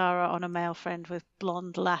mascara on a male friend with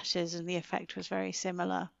blonde lashes, and the effect was very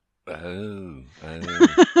similar. Oh.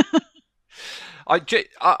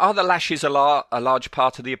 Are the lashes a large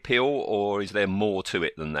part of the appeal, or is there more to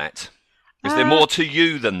it than that? Is there more to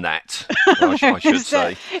you than that? I should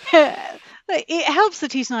say. It helps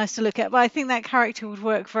that he's nice to look at, but I think that character would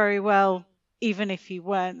work very well even if he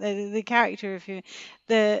weren't. The character, if he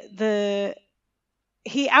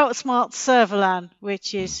outsmarts Servalan,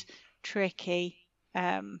 which is tricky.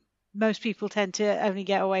 Most people tend to only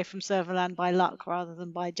get away from Servalan by luck rather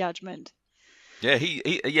than by judgment. Yeah,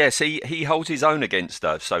 he holds his own against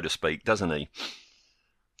her, so to speak, doesn't he?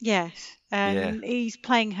 Yes, and he's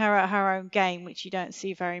playing her at her own game, which you don't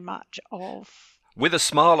see very much of. With a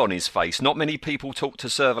smile on his face. Not many people talk to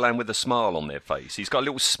Servalan with a smile on their face. He's got a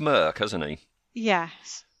little smirk, hasn't he?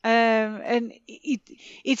 Yes. And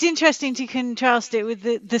it's interesting to contrast it with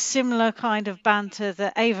the similar kind of banter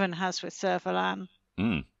that Avon has with Servalan.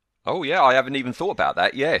 Mm. Oh, yeah, I haven't even thought about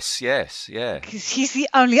that. Yes, yeah. Because he's the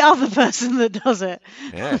only other person that does it.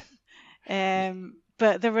 Yeah.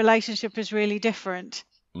 But the relationship is really different.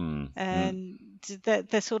 And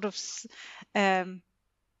they're sort of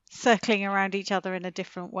circling around each other in a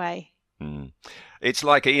different way. It's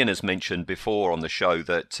like Ian has mentioned before on the show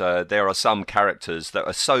that there are some characters that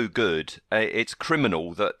are so good, it's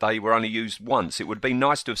criminal that they were only used once. It would be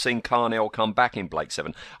nice to have seen Carnell come back in Blake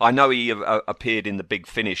 7. I know he appeared in the Big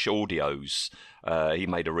Finish audios. He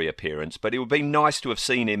made a reappearance, but it would be nice to have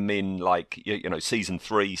seen him in, like, season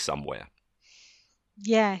 3 somewhere.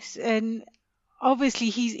 Yes, and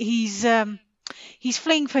obviously he's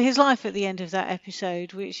fleeing for his life at the end of that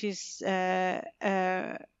episode, which is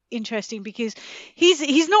interesting because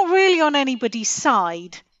he's not really on anybody's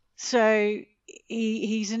side, so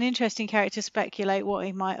he's an interesting character to speculate what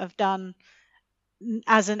he might have done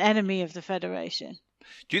as an enemy of the Federation.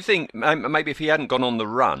 Do you think maybe if he hadn't gone on the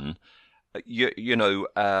run,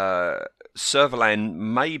 Servalan,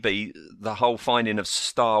 maybe the whole finding of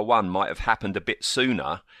Star One might have happened a bit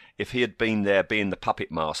sooner if he had been there being the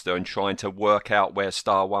puppet master and trying to work out where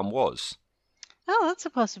Star One was? Oh, that's a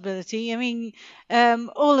possibility. I mean,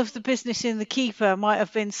 all of the business in the Keeper might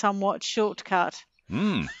have been somewhat shortcut.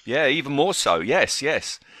 Yeah, even more so. Yes.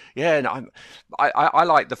 Yeah, and I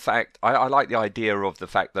like the fact. I like the idea of the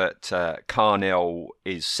fact that Carnell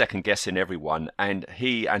is second guessing everyone, and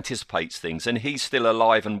he anticipates things, and he's still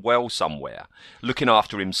alive and well somewhere, looking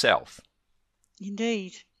after himself.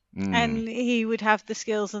 Indeed, and he would have the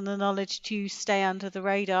skills and the knowledge to stay under the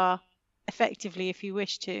radar effectively if he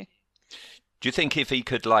wished to. Do you think if he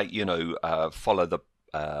could, follow the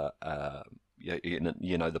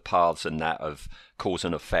the paths and that of cause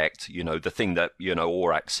and effect, the thing that,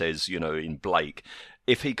 Aurak says, in Blake,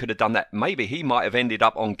 if he could have done that, maybe he might have ended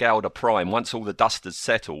up on Galda Prime once all the dust has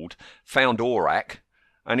settled, found Aurak,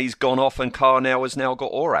 and he's gone off, and Carnell has now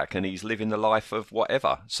got Aurak, and he's living the life of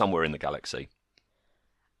whatever, somewhere in the galaxy.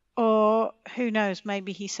 Or, who knows,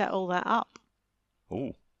 maybe he set all that up.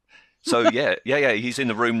 Oh. So, yeah, he's in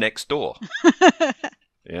the room next door.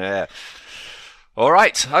 Yeah. All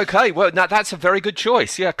right, okay, well, now that's a very good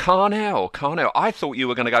choice. Yeah, Carnell. I thought you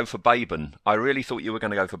were going to go for Baben. I really thought you were going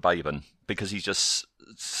to go for Baben because he's just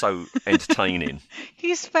so entertaining.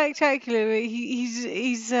 He's spectacular.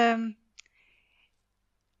 There's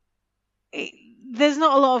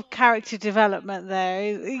not a lot of character development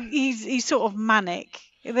there. He's sort of manic.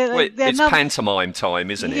 It's pantomime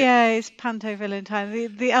time, isn't it? Yeah, it's panto villain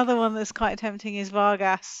time. The other one that's quite tempting is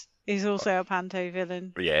Vargas. He's also a panto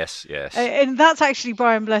villain. Yes. And that's actually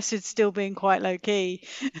Brian Blessed still being quite low key.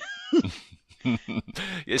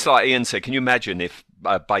 It's like Ian said. Can you imagine if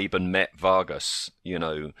Baben met Vargas?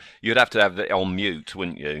 You'd have to have it on mute,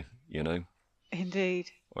 wouldn't you?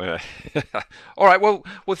 Indeed. All right. Well,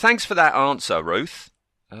 thanks for that answer, Ruth.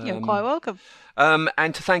 You're quite welcome.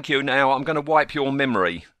 And to thank you, now I'm going to wipe your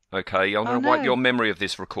memory. Okay, I'm going to wipe your memory of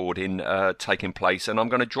this recording taking place, and I'm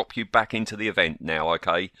going to drop you back into the event now,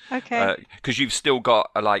 okay? Okay. Because you've still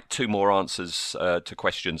got, 2 more answers to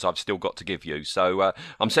questions I've still got to give you. So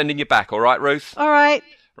I'm sending you back, all right, Ruth? All right.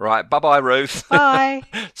 Right, bye-bye, Ruth. Bye.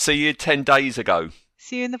 See you 10 days ago.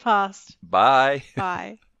 See you in the past. Bye.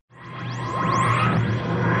 Bye.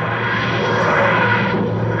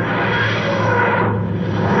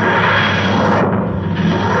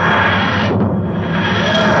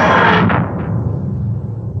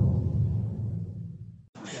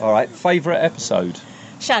 All right, favourite episode?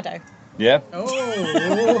 Shadow. Yeah? Oh.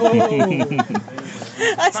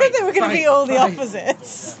 I said they were going to be all the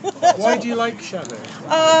opposites. Why do you like Shadow?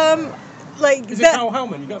 like Is it that. Carl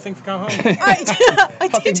Hellman? You got a thing for Carl Hellman? I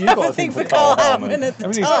did have a thing for Carl Hellman at the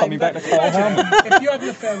Everything's time. coming back to Carl Hellman. If you had an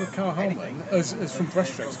affair with Carl Hellman, as from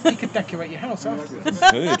Brushstrokes, he could decorate your house afterwards.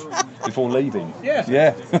 Good. Before leaving. Yeah.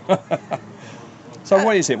 Yeah. So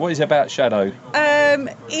what is it? What is it about Shadow?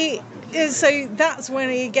 It is, so that's when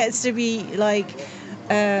it gets to be like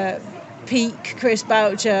peak Chris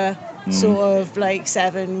Boucher sort of Blake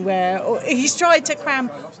Seven, where he's tried to cram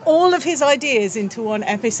all of his ideas into one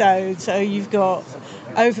episode. So you've got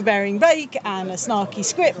overbearing Blake and a snarky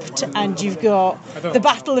script, and you've got the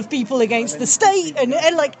battle of people against the state, and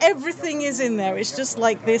like everything is in there. It's just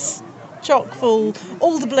like this chock full,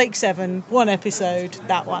 all the Blake Seven, one episode,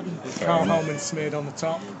 that one. Carl Hellman smeared on the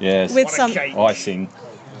top. Yes. With some Icing.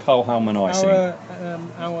 Carl Hellman icing.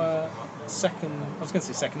 Our second, I was going to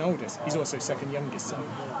say second oldest, he's also second youngest son.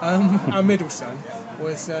 Our middle son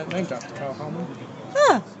was named after Carl Hellman.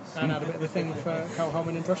 And had a bit of a thing for Carl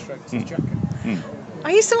Hellman in Brushstrokes, his jacket.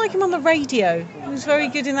 I used to like him on the radio. He was very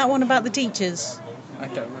good in that one about the teachers. I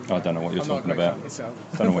don't remember. I don't know what you're I'm not a talking great about. fan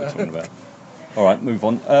myself. Don't know what you're talking about. All right, move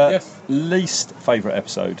on. Yes. Least favourite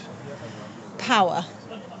episode? Power.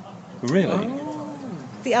 Really?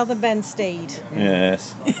 The other Ben Steed.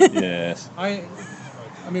 Yes. Yes. I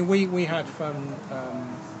mean, we had fun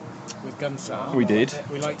with Gunsar. We did.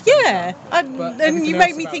 We liked Yeah, But and everything you else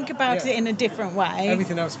made me about- think about yeah. it in a different way.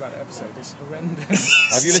 Everything else about the episode is horrendous.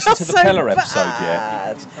 Have you listened to the So Pella episode yet?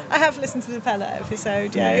 bad. I have listened to the Pella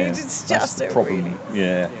episode, yeah. It's that's just the a problem.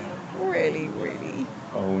 Yeah. really, really...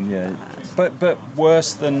 Oh yeah. But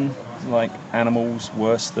worse than like Animals,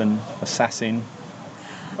 worse than Assassin.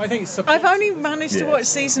 I think it's I've only managed to Yes, watch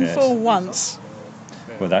season yes. 4 once.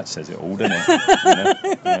 Well, that says it all, doesn't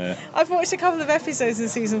it? Yeah. I've watched a couple of episodes in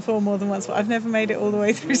season 4 more than once, but I've never made it all the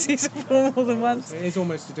way through season 4 more than once. It is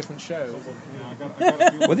almost a different show.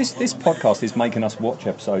 Well, this podcast is making us watch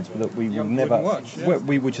episodes that we will never watch, yeah.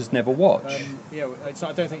 we would just never watch. Yeah, it's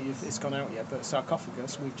not, I don't think it's gone out yet, but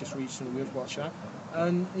Sarcophagus, we've just recently watched that.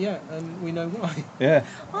 And yeah, and we know why. Yeah.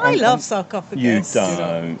 I love Sarcophagus. You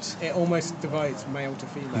don't. It almost divides male to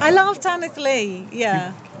female. I love Tanith Lee,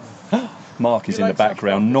 yeah. Mark is in the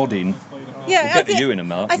background nodding. Yeah, We'll get to you in a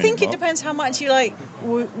minute, I think it Mark. depends how much you like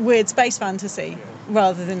weird space fantasy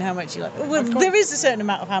rather than how much you like... Well, there is a certain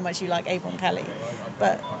amount of how much you like Avon Kelly,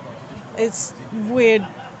 but it's weird,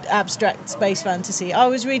 abstract space fantasy. I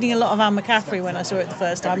was reading a lot of Anne McCaffrey when I saw it the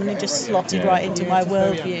first time, and it just slotted right into my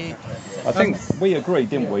worldview. I think we agreed,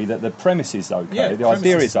 didn't we, that the premise is okay, Yeah, the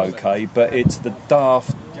idea premise is is solid. okay, but it's the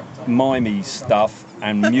daft, mimey stuff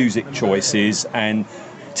and music choices and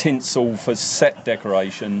tinsel for set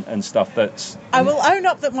decoration and stuff that's... I will own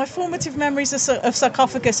up that my formative memories of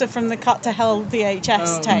Sarcophagus are from the Cut to Hell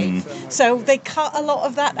VHS tape. So they cut a lot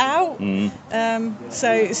of that out.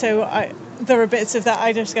 There are bits of that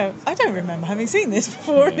I just go, I don't remember having seen this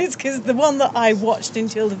before. And it's because the one that I watched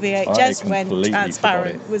until the VHS went completely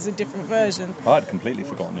transparent forgot it. was a different version. I'd completely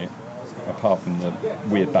forgotten it, apart from the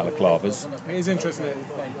weird balaclavas. It is interesting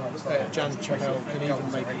that Jan Chappell can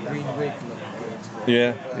even make a green wig look good.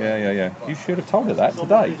 Yeah. You should have told her that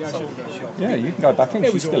today. Yeah, you can go back in, It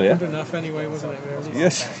she's was still all here. good enough anyway, wasn't it, really?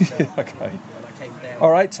 Yes, okay. All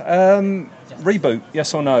right, reboot,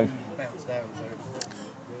 yes or no?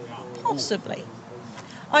 Possibly.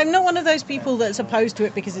 I'm not one of those people that's opposed to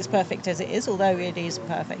it because it's perfect as it is, although it is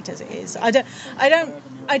perfect as it is. I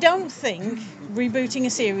don't think rebooting a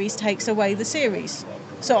series takes away the series.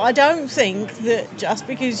 So I don't think that just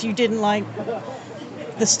because you didn't like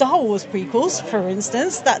the Star Wars prequels, for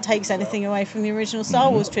instance, that takes anything away from the original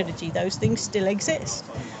Star Wars trilogy. Those things still exist.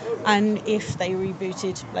 And if they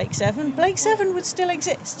rebooted Blake Seven would still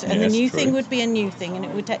exist. And the Yes, new true. thing would be a new thing, and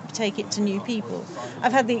it would take it to new people.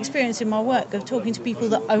 I've had the experience in my work of talking to people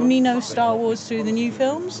that only know Star Wars through the new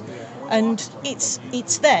films, and it's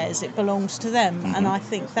theirs, it belongs to them, and I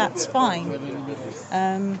think that's fine.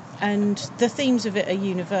 And the themes of it are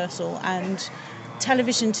universal, and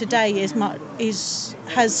television today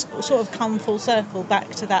has sort of come full circle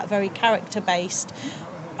back to that very character-based,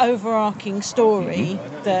 overarching story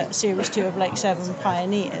that Series 2 of Blake Seven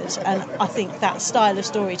pioneers, and I think that style of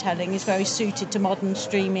storytelling is very suited to modern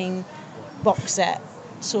streaming box set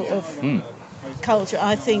sort of culture.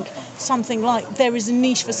 I think there is a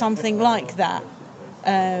niche for something like that,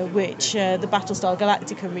 which the Battlestar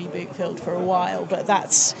Galactica reboot filled for a while, but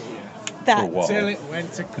that's that. For a while. Till it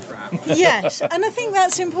went to crap. Yes, and I think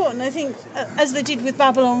that's important. I think, as they did with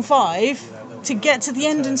Babylon 5, to get to the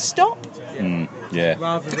end and stop. Yeah.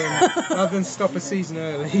 rather than stop a season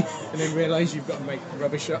early and then realise you've got to make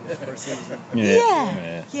rubbish up for a season.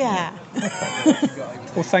 Yeah.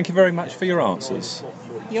 Well, thank you very much for your answers.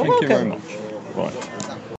 You're Thank welcome. you very much. Right.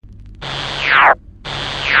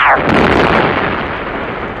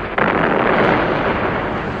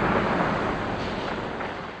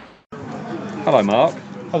 Hello, Mark.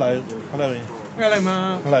 Hello. Hello. Hello,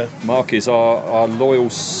 Mark. Hello. Mark is our loyal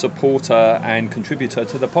supporter and contributor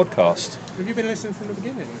to the podcast. Have you been listening from the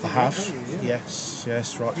beginning? I have. Yeah.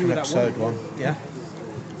 Yes, right You from were that episode one. 1. Yeah.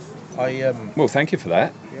 I Well, thank you for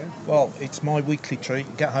that. well, it's my weekly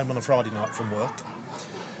treat. Get home on a Friday night from work,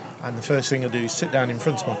 and the first thing I do is sit down in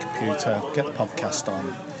front of my computer, get the podcast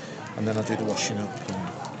on, and then I do the washing up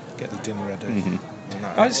and get the dinner ready.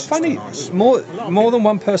 And It's just funny. nice. More than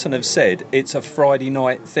one person have said it's a Friday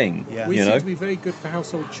night thing. Yeah. We You seem know, to be very good for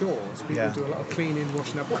household chores. People Yeah. do a lot of cleaning,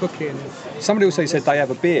 washing up, cooking. somebody also said they have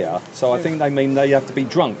a beer, so I think they mean they have to be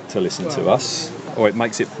drunk to listen to us, or it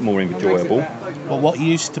makes it more enjoyable. Well, what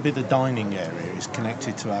used to be the dining area is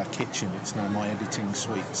connected to our kitchen. It's now my editing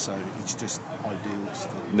suite, so it's just ideal.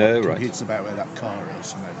 No, right. It's about where that car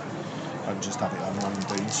is, and I just have it on while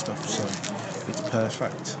I'm doing stuff, so it's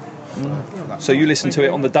perfect. So you listen to it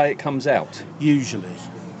on the day it comes out. Usually,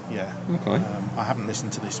 yeah. Okay. I haven't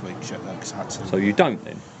listened to this week's yet though, because I had to. So you don't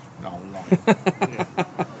then? No, I'm lying.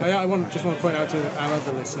 I just want to point out to our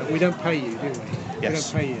other listener, we don't pay you, do we?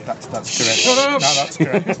 Yes, We don't pay you. that's correct. Shut up! No, that's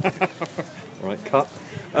correct. Right, cut.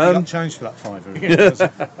 You got changed for that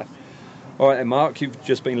 £5. All right, then, Mark, you've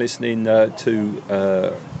just been listening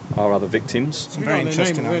to our other victims. Some We very got a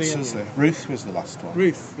interesting name already, answers haven't there. Ruth was the last one.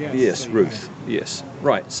 Ruth, yes. Yes, there you Ruth. Yes.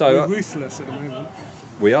 Right. go. So We're ruthless at the moment.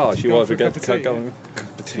 we are. You She going was for a cup of tea, going.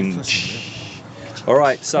 Ruthless, All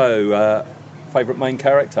right. So, favourite main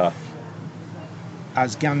character?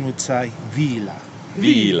 As Gan would say, Vila.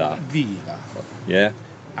 Vila. Vila. Yeah.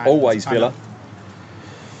 And- Always and- Villa.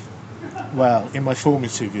 Well, in my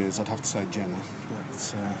formative years, I'd have to say Jenna,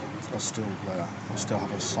 but I still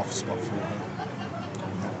have a soft spot for her.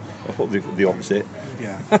 I thought the opposite.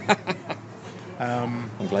 Yeah. I'm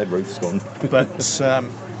glad Ruth's gone. But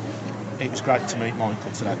it was great to meet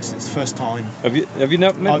Michael today, 'cause it's the first time. Have you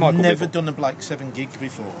met I've Michael never before? done a Blake 7 gig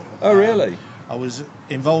before. Oh, really? I was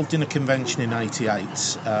involved in a convention in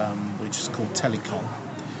 '88, which was called Telecom,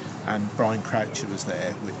 and Brian Croucher was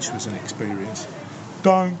there, which was an experience.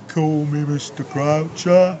 Don't call me Mr.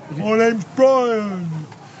 Croucher. My name's Brian.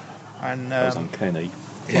 And That was uncanny.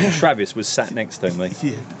 Travis was sat next to me.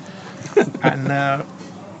 yeah.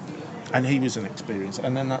 And he was an experience,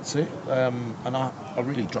 and then that's it. And I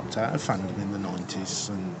really dropped out of fandom in the 90s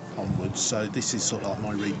and onwards, so this is sort of like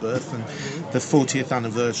my rebirth. And the 40th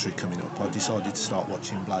anniversary coming up, I decided to start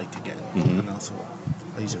watching Blake again, and I thought,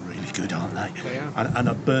 these are really good, aren't they? They are. And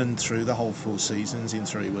I burned through the whole 4 seasons in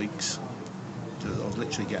 3 weeks. I was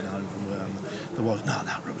literally getting home from work. There was no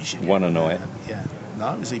that rubbish again. One a night. Yeah,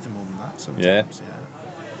 no, it was even more than that sometimes. Yeah.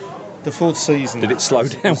 The 4th season. Did it slow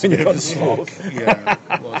was down a when you bit got of a to slog. fourth? Yeah,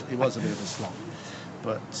 it was a bit of a slog.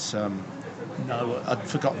 But no, I'd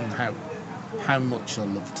forgotten how much I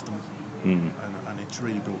loved them, and it's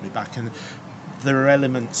really brought me back. And there are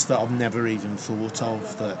elements that I've never even thought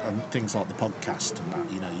of, that things like the podcast and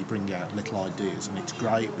that. You bring out little ideas, and it's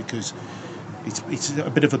great because it's a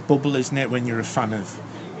bit of a bubble, isn't it, when you're a fan of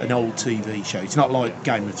an old TV show? It's not like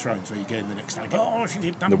Game of Thrones where you get in the next day and go, oh, she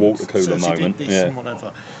did that. The water cooler so she did moment, this yeah. and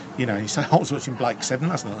whatever. You say, I was watching Blake 7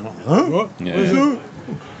 last night. And I'm like, huh? Yeah.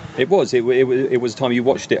 It was a time you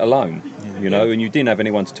watched it alone, and you didn't have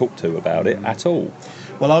anyone to talk to about it at all.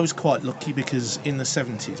 Well, I was quite lucky because in the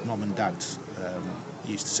 70s, Mum and Dad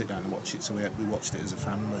used to sit down and watch it, so we watched it as a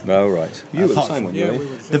family. Oh, right. You were the Apart same from- one, Yeah, you we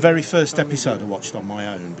were? were The very first episode I watched on my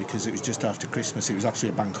own because it was just after Christmas. It was actually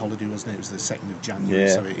a bank holiday, wasn't it? It was the 2nd of January,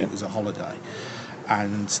 Yeah, so yeah. it was a holiday.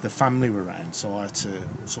 And the family were around, so I had to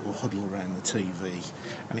sort of huddle around the TV.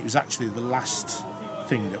 And it was actually the last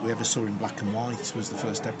thing that we ever saw in black and white was the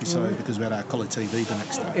first episode because we had our colour TV the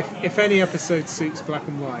next day. If any episode suits black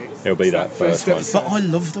and white, It'll be it's that first one. episode. But I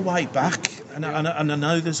love the way back, and I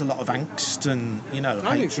know there's a lot of angst and I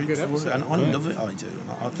think it's a hatred good for it, episode. and I love it. I do.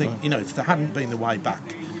 And I think if there hadn't been the way back,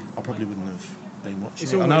 I probably wouldn't have been watching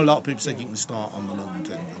It's it. I know a always- lot of people say you can start on the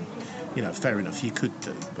London, and fair enough, you could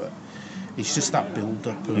do, but it's just that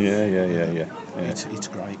build-up. Of, Yeah. It's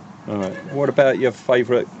great. All right. What about your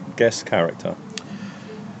favourite guest character?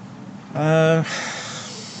 I'm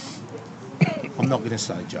not going to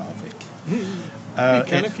say Jarvik. You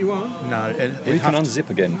can if you want. No, We it'd can have to, unzip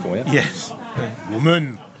again for you. yes,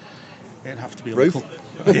 woman. It'd have to be Ruth?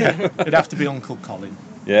 Uncle. Yeah, it'd have to be Uncle Colin.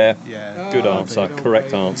 Yeah. Yeah. Good Oh, answer. good old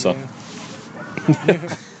Correct baby, answer.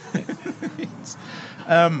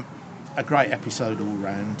 yeah. A great episode all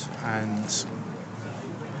round, and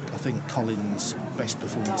I think Colin's best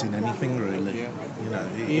performance in anything really. Yeah.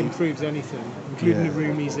 He improves anything, including the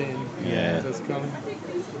room he's in. Yeah. Does Colin.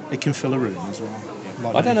 He can fill a room as well.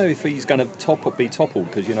 Like I don't know if he's going to be toppled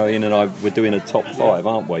because Ian and I we're doing a top 5,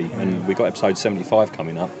 aren't we? And we've got episode 75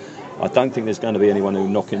 coming up. I don't think there's going to be anyone who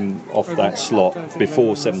knock him off that slot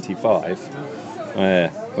before 75.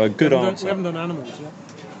 Well, good answer. We haven't done animals yet.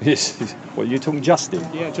 Yes. Well, you're talking Justin.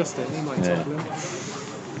 Yeah, Justin. He might tackle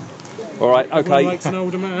him. All right. Everyone Okay. likes an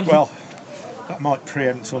older man. Well, that might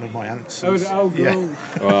preempt one of my answers. Oh, yeah.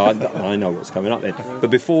 Well, I know what's coming up then. But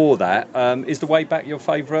before that, is The Way Back your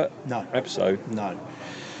favourite No. episode? No.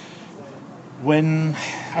 When,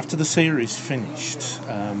 after the series finished,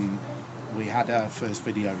 we had our first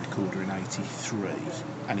video recorder in '83,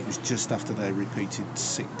 and it was just after they repeated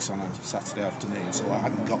 6 on a Saturday afternoon, so I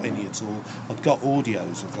hadn't got any at all. I'd got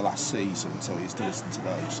audios of the last season, so I used to listen to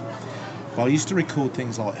those. But I used to record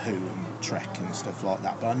things like Who and Trek and stuff like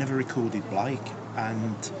that, but I never recorded Blake,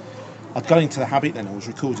 and I'd got into the habit then. I was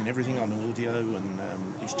recording everything on audio, and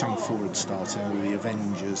it was Channel 4 had started, with the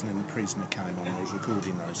Avengers, and then The Prisoner came on, and I was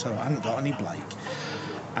recording those, so I hadn't got any Blake.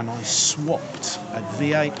 And I swapped a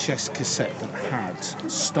VHS cassette that had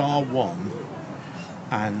Star 1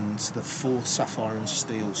 and the full Sapphire and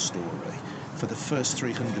Steel story for the first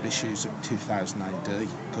 300 issues of 2000 AD,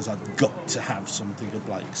 because I'd got to have something of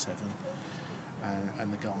Blake 7.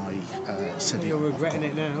 And the guy said... You're regretting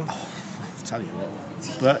it now. I'll tell you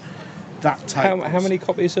what. But that tape... How many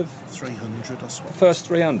copies of 300 I swapped. first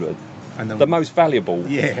 300? And The most valuable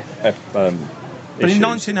Yeah. But issues. in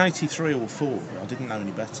 1983 or 4, I didn't know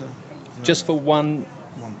any better. Just for one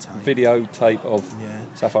tape. videotape of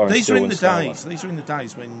Sapphire and These Steel are in and the Star days. These are in the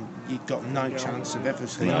days when you've got no chance of ever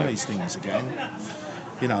seeing No. these things again.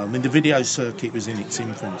 You know, I mean, the video circuit was in its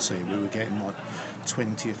infancy. We were getting like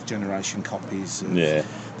 20th generation copies of the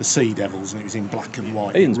Sea Devils, and it was in black and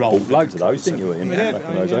white. Ian's rolled bought loads of those, didn't you, Ian? Back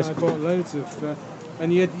in those days? I bought loads of...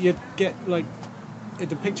 and you'd get, like...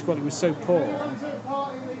 The picture quality was so poor,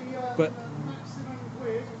 but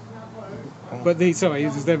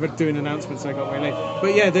they were doing announcements, so I got way late.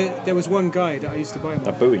 But yeah, there was one guy that I used to buy him.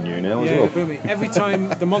 They're booing you now as Yeah, well. they're booing me. Every time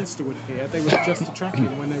the monster would appear, they would adjust the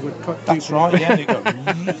tracking when they would cut. That's right. Yeah, they go.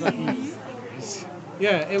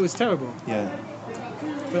 Yeah, it was terrible. Yeah.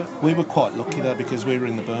 But We were quite lucky there because we were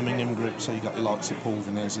in the Birmingham group, so you got the likes of Paul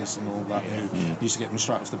Venezis and all that who used to get them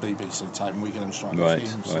straight off the BBC tape, and we get them straight off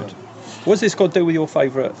him. So. What's this got to do with your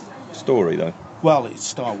favourite story, though? Well, it's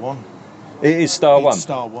Star 1. It is Star It's 1.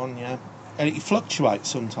 Star 1, yeah. And it fluctuates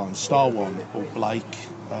sometimes, Star 1 or Blake.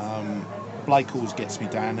 Blake always gets me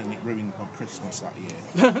down, and it ruined my Christmas that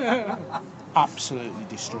year. Absolutely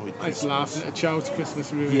destroyed I was Christmas. laughing at a child's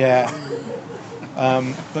Christmas ruin. Yeah.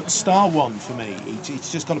 But Star 1 for me,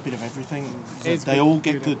 it's just got a bit of everything. It's They good- all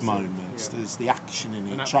get good good episode, moments. yeah. There's the action in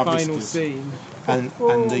it. And that Travis final does- scene. and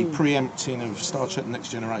the preempting of Star Trek: The Next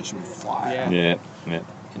Generation with fire. Yeah. Yeah.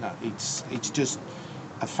 You know, it's just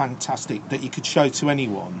a fantastic that you could show to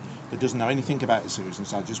anyone that doesn't know anything about the series and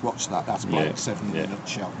say, just watch that. That's Blake 7 in a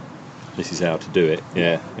nutshell. This is how to do it.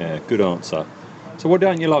 Yeah. Good answer. So what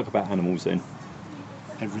don't you like about animals then?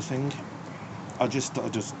 Everything.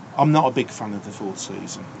 I'm not a big fan of the 4th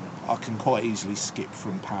season. I can quite easily skip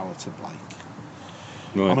from Power to Blake.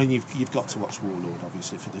 Right. I mean, you've got to watch Warlord,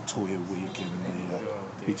 obviously, for the Toya wig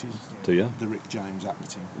and Do you? the Rick James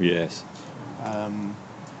acting. Yes. And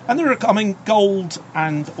Gold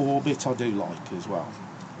and Orbit I do like as well.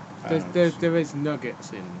 There is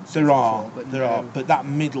nuggets in. There are, no- but that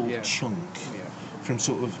middle Yeah. chunk Yeah. from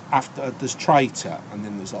sort of after there's Traitor, and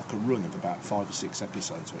then there's like a run of about 5 or 6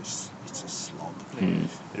 episodes where it's a slog.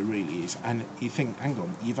 It really is. And you think, hang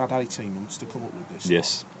on, you've had 18 months to come up with this.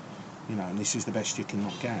 Yes. You know, and this is the best you can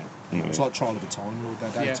knock out. Mm. It's like Trial of a Time Lord. They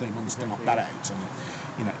had 18 months to knock that out, and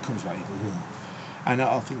you know it comes back. And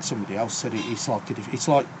I think somebody else said it. It's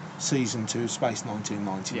like season 2 of Space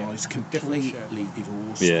 1999. Yeah, It's different show. completely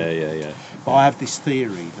divorced. Yeah. But I have this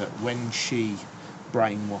theory that when she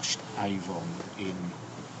brainwashed Avon in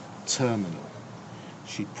Terminal,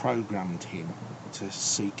 she programmed him to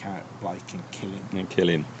seek out Blake and kill him. And kill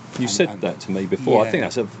him. You And- said and- that to me before. I yeah. think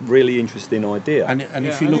that's a really interesting idea. And Yeah,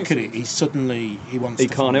 if you I look think at so. it, he wants. He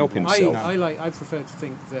to can't find help Blake. himself. I prefer to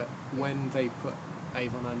think that when they put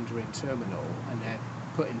Avon under in Terminal and they're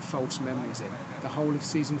putting false memories in, the whole of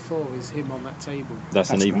season 4 is him on that table. that's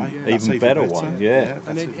an even right. even That's better one. Yeah. that's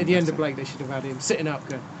And even at the end of better. Blake, they should have had him sitting up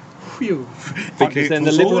going, whew. Because then the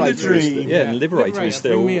It was all a Liberator is dream. the Liberator is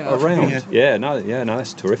still Bring me up. around. Yeah. No,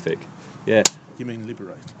 that's terrific. Yeah. You mean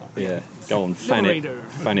Liberate? Yeah. Go on, fan Liberator.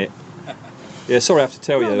 it. Yeah, sorry I have to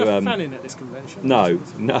tell Not you. enough fanning at this convention. No.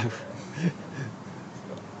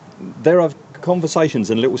 There are conversations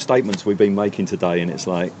and little statements we've been making today, and it's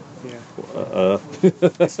like, Yeah.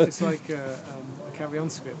 It's like a carry-on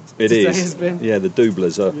script. it Today is. has been. Yeah, the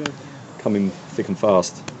doublers are Yeah. coming thick and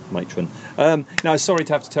fast, matron. No, sorry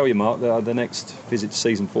to have to tell you, Mark, the next visit to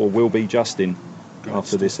season 4 will be Justin. Great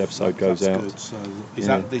after this stuff. episode goes That's out. Good. So is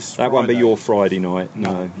Yeah. that this? That won't be Friday? your Friday night.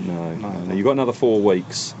 No. No. You've got another 4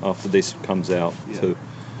 weeks after this comes out Yeah. to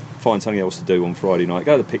find something else to do on Friday night.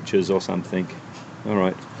 Go to the pictures or something. All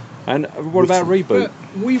right. And what about Reboot? But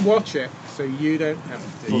we watch it, so you don't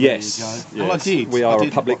have to. Well, Yes. there you yes. go. Well, I did. We I are a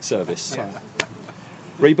did public watch- service. So,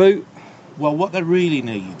 Reboot? well, what they really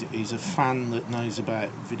need is a fan that knows about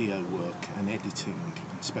video work and editing,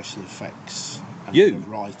 and special effects, and You?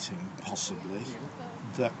 writing, possibly,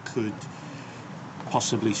 that could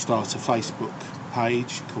possibly start a Facebook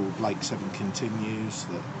page called Blake 7 Continues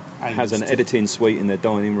that aims Has an to- editing suite in their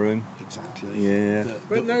dining room. Exactly. Yeah.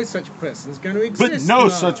 But no such person's going to But exist. no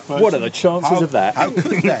Mark. such person. What are the chances of that? How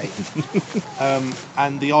could they?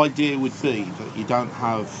 And the idea would be that you don't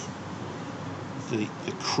have the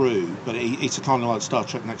crew, but it's a kind of like Star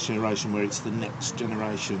Trek Next Generation, where it's the next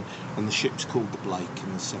generation, and the ship's called the Blake,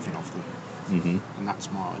 and there's 7 of them, and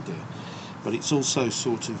that's my idea. But it's also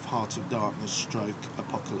sort of Heart of Darkness stroke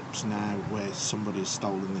Apocalypse Now, where somebody has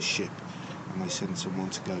stolen the ship, and they send someone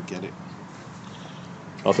to go get it.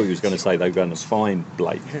 I thought you was going to say they were going to find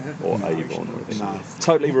Blake or Avon or anything. No.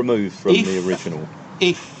 Totally removed from If- the original.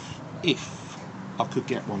 If I could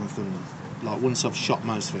get one of them, like once I've shot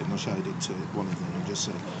most of it and I showed it to one of them and just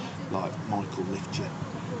said, like, Michael, lift your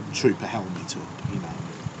trooper helmet up, you know,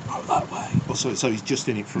 go that way. Or so he's just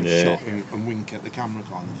in it for a Yeah. shot and wink at the camera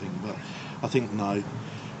kind of thing. But I think no.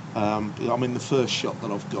 I mean, the first shot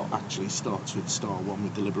that I've got actually starts with Star One,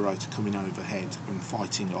 with the Liberator coming overhead and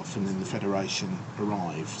fighting off, and then the Federation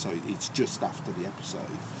arrive. So it's just after the episode.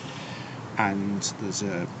 And there's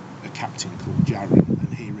a captain called Jaren,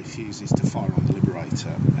 and he refuses to fire on the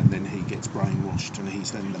Liberator, and then he gets brainwashed, and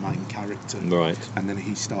he's then the main character. Right. And then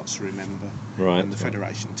he starts to remember. Right. And the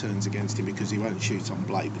Federation turns against him because he won't shoot on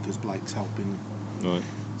Blake, because Blake's helping. Right.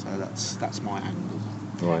 So that's my angle.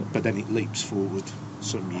 Right. But then it leaps forward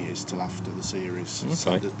some years till after the series,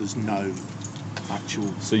 so Okay. that there's no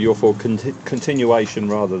actual. So you're for continuation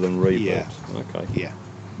rather than reboot? Yeah. Okay. Yeah.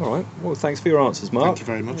 All right. Well, thanks for your answers, Mark. Thank you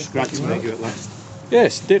very much. Great to meet you at last.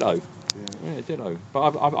 Yes, ditto. Yeah, ditto.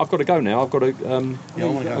 But I've got to go now. I've got to I wanna go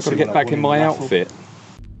I've got see to what get that back one in in my the raffle. outfit.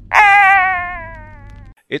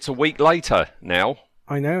 It's a week later now.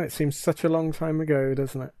 I know, it seems such a long time ago,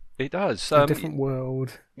 doesn't it? It does. A different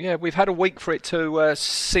world. Yeah, we've had a week for it to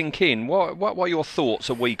sink in. What are your thoughts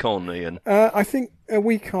a week on, Ian? I think a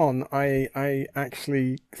week on, I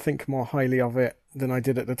actually think more highly of it than I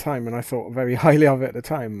did at the time, and I thought very highly of it at the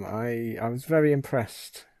time. I was very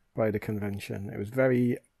impressed by the convention. It was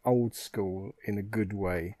very old school in a good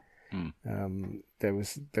way. There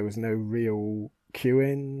was no real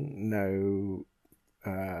queuing, no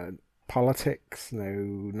politics, no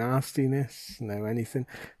nastiness, no anything.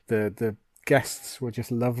 The guests were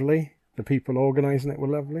just lovely. The people organising it were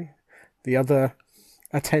lovely. The other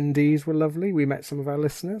attendees were lovely. We met some of our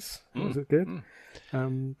listeners. Was it good?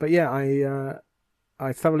 But yeah,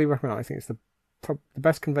 I thoroughly recommend it. I think it's the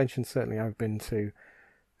best convention certainly I've been to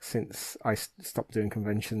since I stopped doing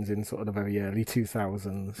conventions in sort of the very early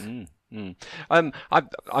 2000s.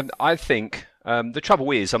 I think the trouble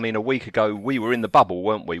is, I mean, a week ago we were in the bubble,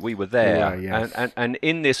 weren't we? We were there, yes. and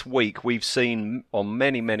in this week we've seen on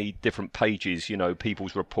many different pages, you know,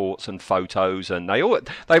 people's reports and photos, and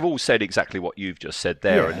they've all said exactly what you've just said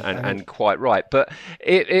there, and quite right. But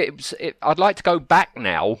I'd like to go back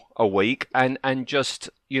now a week and just,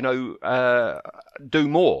 you know, do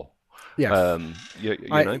more. Yes. You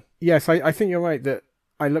know. Yes, I think you're right that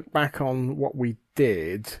I look back on what we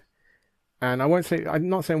did, and I'm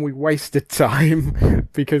not saying we wasted time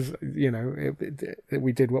because, you know,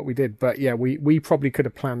 we did what we did, but yeah, we probably could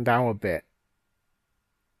have planned our bit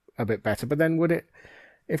a bit better. But then would it,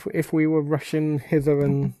 if we were rushing hither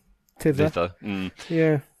and thither?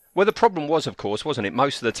 Yeah. Well, the problem was, of course, wasn't it?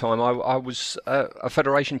 Most of the time, I was a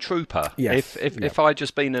Federation trooper. Yes. If I'd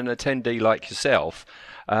just been an attendee like yourself,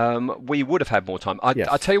 we would have had more time. I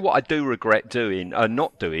tell you what, I do regret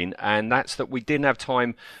not doing, and that's that we didn't have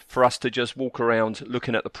time for us to just walk around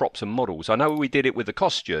looking at the props and models. I know we did it with the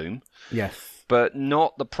costume, Yes. but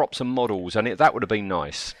not the props and models, and that would have been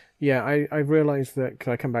nice. Yeah, I realised that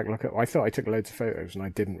because I come back I thought I took loads of photos and I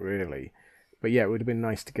didn't really. But yeah, it would have been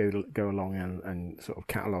nice to go along and sort of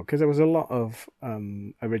catalogue, because there was a lot of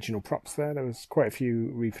original props there. There was quite a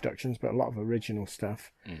few reproductions, but a lot of original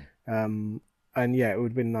stuff. And yeah, it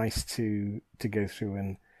would have been nice to go through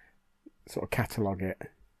and sort of catalogue it.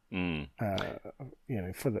 You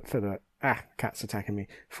know, for the cat's attacking me,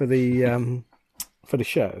 for the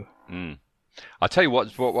show. I tell you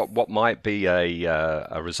what might be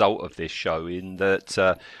a result of this show, in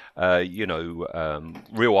that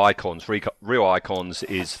Real Icons. Real Icons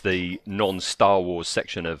is the non-Star Wars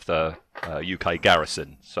section of the UK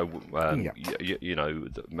Garrison. So me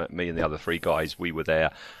and the other three guys, we were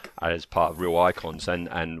there as part of Real Icons,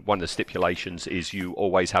 and one of the stipulations is you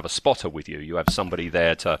always have a spotter with you. You have somebody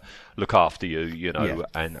there to look after you,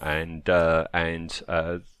 and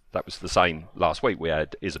that was the same last week. We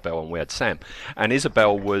had Isabel and we had Sam. And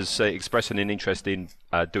Isabel was expressing an interest in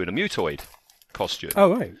doing a mutoid costume.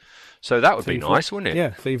 Oh, right. So that would be nice, wouldn't it?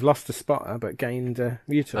 Yeah, so you've lost a spotter but gained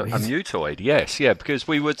mutoid. A mutoid, yes, yeah, because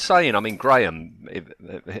we were saying, I mean, Graham,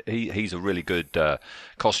 he's a really good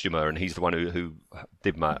costumer, and he's the one who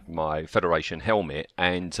did my Federation helmet,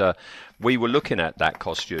 and we were looking at that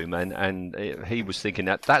costume, and he was thinking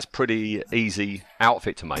that's pretty easy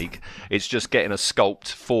outfit to make. It's just getting a sculpt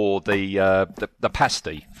for the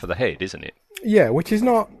pasty for the head, isn't it? Yeah, which is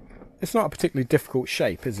not, it's not a particularly difficult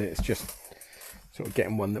shape, is it? It's just sort of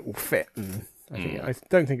getting one that will fit, and I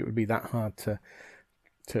don't think it would be that hard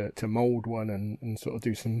to mould one and sort of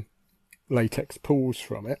do some latex pulls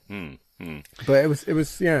from it. But it was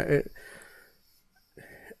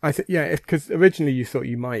because originally you thought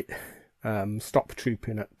you might stop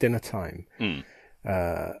trooping at dinner time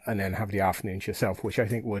and then have the afternoons yourself, which I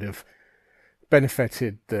think would have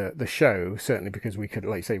benefited the show, certainly, because we could,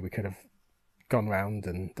 like you say, we could have gone round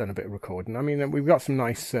and done a bit of recording. I mean, we've got some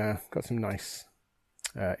nice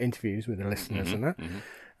interviews with the listeners and that.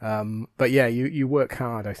 But yeah, you work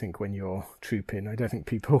hard, I think, when you're trooping. I don't think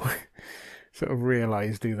people sort of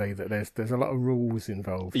realise, do they, that there's a lot of rules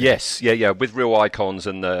involved. Yes, yeah. With Real Icons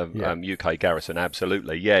and the UK Garrison,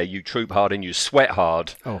 absolutely. Yeah, you troop hard and you sweat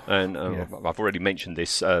hard. And I've already mentioned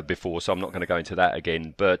this before, so I'm not going to go into that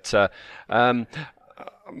again. But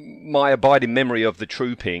my abiding memory of the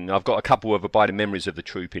trooping, I've got a couple of abiding memories of the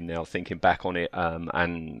trooping now, thinking back on it,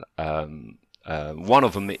 one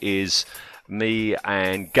of them is me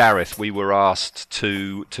and Gareth. We were asked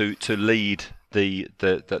to lead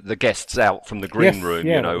the guests out from the green room,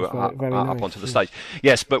 up onto the stage.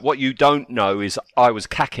 Yes, but what you don't know is I was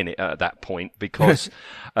cacking it at that point because,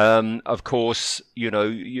 of course,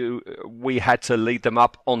 we had to lead them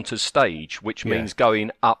up onto stage, which means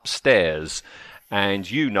going upstairs.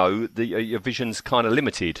 And your vision's kind of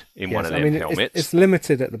limited in one of them helmets. It's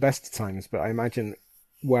limited at the best of times, but I imagine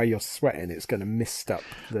where you're sweating, it's going to mist up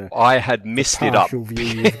the. I had misted up.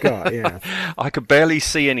 View you've got, yeah. I could barely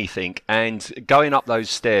see anything, and going up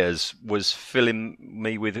those stairs was filling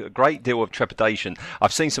me with a great deal of trepidation.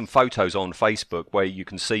 I've seen some photos on Facebook where you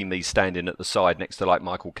can see me standing at the side next to like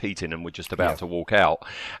Michael Keaton, and we're just about to walk out,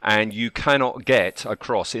 and you cannot get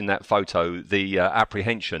across in that photo the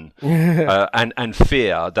apprehension and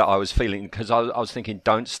fear that I was feeling, because I was thinking,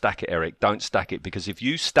 don't stack it, Eric, don't stack it, because if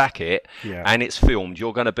you stack it and it's filmed,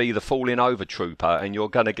 you're going to be the falling over trooper, and you're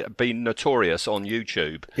going to be notorious on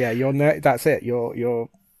YouTube. Yeah, that's it. Your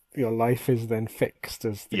life is then fixed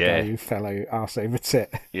as the guy who fell out arse over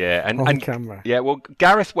tit. Yeah, on camera. Yeah, well,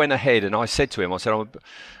 Gareth went ahead, and I said to him, "Aren't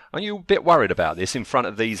you a bit worried about this in front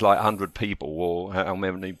of these 100 people, or how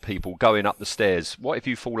many people going up the stairs? What if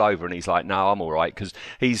you fall over?" And he's like, "No, I'm all right," because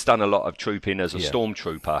he's done a lot of trooping as a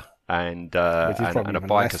stormtrooper and a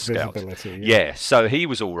biker scout. Yeah, so he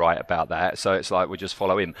was all right about that. So it's like, we just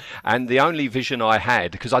follow him. And the only vision I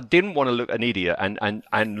had, because I didn't want to look an idiot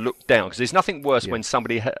and look down, because there's nothing worse when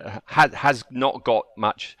somebody has not got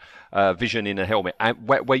much vision in a helmet, and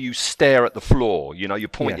where you stare at the floor, you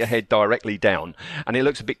point your head directly down, and it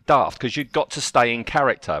looks a bit daft, because you've got to stay in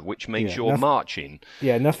character, which means you're marching.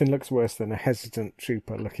 Yeah, nothing looks worse than a hesitant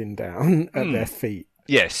trooper looking down at their feet.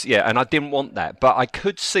 Yes, yeah, and I didn't want that, but I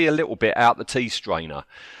could see a little bit out the T-strainer.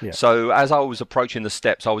 Yeah. So as I was approaching the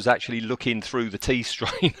steps, I was actually looking through the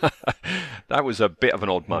T-strainer. That was a bit of an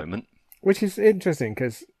odd moment. Which is interesting,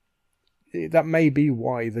 because that may be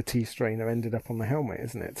why the T-strainer ended up on the helmet,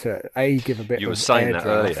 isn't it? To A, give a bit you of were saying that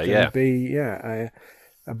earlier, yeah. And B,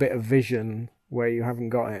 a bit of vision where you haven't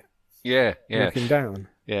got it. Yeah. Looking down.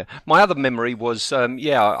 Yeah, my other memory was, I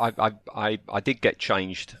did get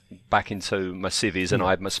changed back into my civvies, and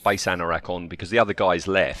I had my space anorak on because the other guys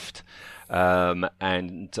left, and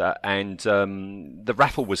the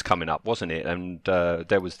raffle was coming up, wasn't it? And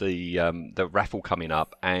there was the raffle coming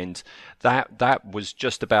up, and that was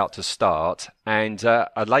just about to start, and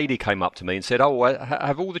a lady came up to me and said, "Oh,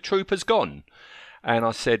 have all the troopers gone?" And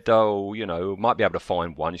I said, oh, might be able to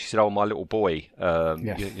find one. She said, oh, my little boy,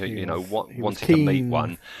 Yes, wanted to meet keen.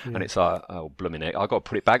 one. Yeah. And it's like, oh, blooming heck, I got to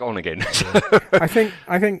put it back on again. I think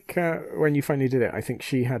when you finally did it, I think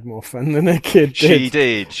she had more fun than her kid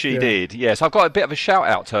did. She did. Yes, I've got a bit of a shout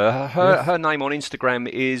out to her. Her name on Instagram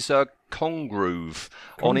is Congroove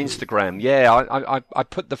on Instagram. Yeah, I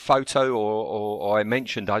put the photo or I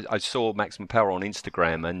mentioned I saw Maximum Power on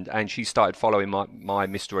Instagram and she started following my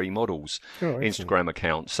Mystery Models Instagram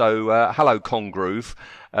account. So hello Congroove.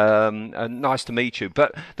 Nice to meet you.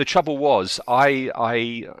 But the trouble was, I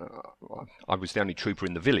was the only trooper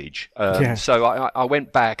in the village, so I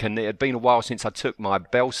went back, and it had been a while since I took my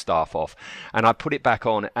bell staff off, and I put it back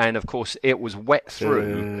on, and of course it was wet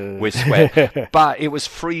through with sweat, but it was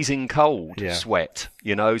freezing cold sweat,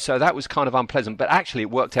 so that was kind of unpleasant. But actually,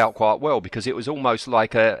 it worked out quite well because it was almost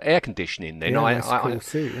like air conditioning. Then I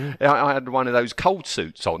had one of those cold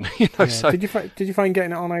suits on. So did you find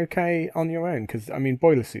getting it on okay on your own? Because I mean,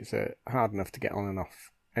 boiler suits are hard enough to get on and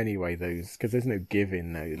off anyway. Those because there's no give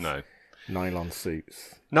in those. No. Nylon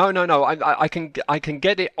suits. No. I can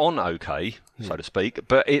get it on okay, so to speak,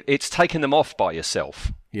 but it's taking them off by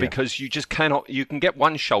yourself because you just cannot. You can get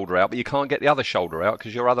one shoulder out, but you can't get the other shoulder out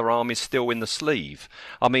because your other arm is still in the sleeve.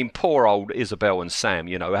 I mean, poor old Isabel and Sam,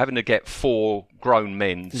 having to get 4 grown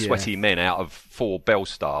men, sweaty men out of 4 bell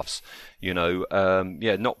staffs.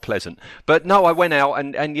 Not pleasant. But no, I went out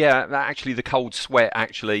and actually the cold sweat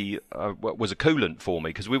actually was a coolant for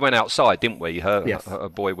me because we went outside, didn't we? Her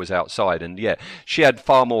boy was outside, and she had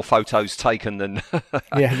far more photos taken than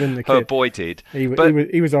than the her kid. boy did. He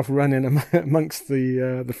was off running amongst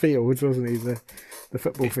the fields, wasn't he? The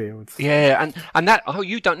football fields. Yeah, and that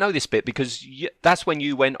you don't know this bit because that's when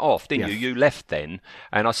you went off, didn't you? You left then,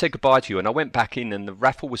 and I said goodbye to you, and I went back in, and the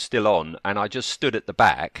raffle was still on, and I just stood at the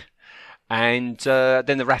back. And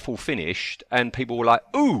then the raffle finished, and people were like,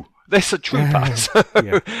 "Ooh, there's a trooper!" So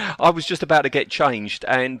I was just about to get changed,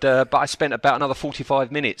 but I spent about another 45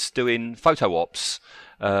 minutes doing photo ops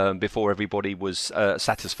before everybody was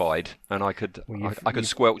satisfied, and I could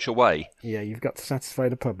squelch away. Yeah, you've got to satisfy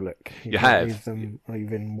the public. You have. Leave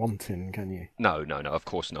them wanting, can you? No, of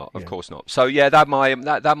course not. Of course not. So that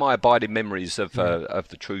my abiding memories of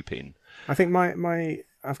the trooping. I think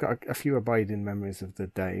I've got a few abiding memories of the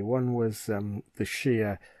day. One was the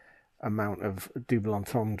sheer amount of double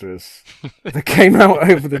entendres that came out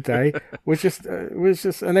over the day was just,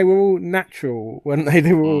 and they were all natural, weren't they?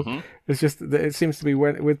 They were all. It's just that it seems to be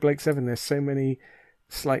with Blake Seven. There's so many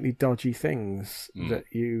slightly dodgy things that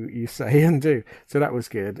you say and do. So that was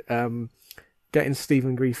good. Getting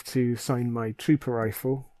Stephen Grief to sign my trooper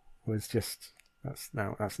rifle was just that's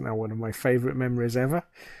now one of my favourite memories ever.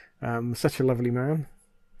 Such a lovely man.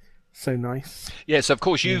 So nice. Yes, of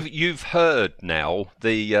course. You've heard now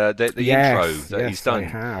the intro that he's done. I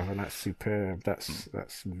have, and that's superb. That's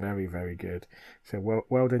very, very good. So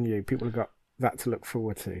well done you. People have got that to look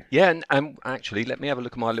forward to. Yeah, and actually, let me have a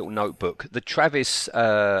look at my little notebook. The Travis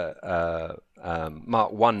Mark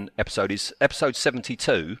 1 episode is episode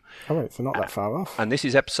 72. Oh, right, so not that far off. And this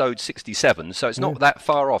is episode 67, so it's not that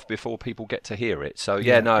far off before people get to hear it. So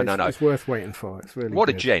no. It's worth waiting for. It's really what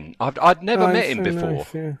good. A gent. I'd never met him before.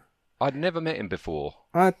 Nice, yeah. I'd never met him before.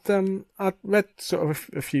 I'd read sort of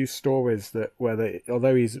a few stories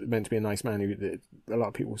although he's meant to be a nice man, a lot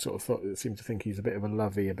of people sort of seem to think he's a bit of a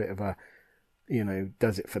lovey, a bit of a,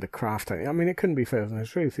 does it for the craft. I mean, it couldn't be further than the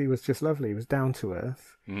truth. He was just lovely. He was down to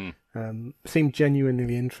earth. Seemed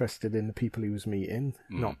genuinely interested in the people he was meeting.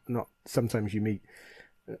 Not sometimes you meet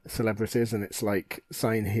celebrities and it's like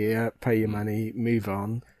sign here, pay your money, move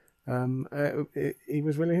on. He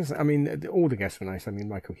was really interesting. I mean, all the guests were nice. I mean,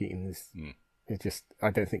 Michael Keaton is just,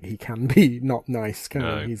 I don't think he can be not nice,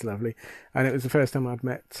 can he? He's lovely. And it was the first time I'd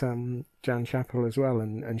met Jan Chappell as well,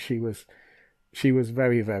 and she was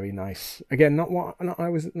very, very nice. Again, not what I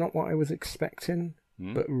was expecting,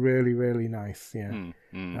 but really, really nice. Yeah,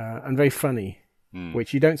 and very funny,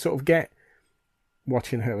 which you don't sort of get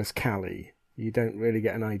watching her as Callie. You don't really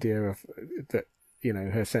get an idea of that.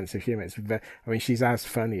 Her sense of humour. She's as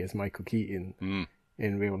funny as Michael Keaton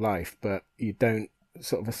in real life, but you don't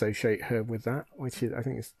sort of associate her with that, which is, I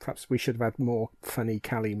think is perhaps we should have had more funny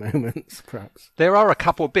Callie moments, perhaps. There are a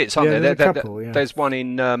couple of bits, aren't there? Yeah. There's one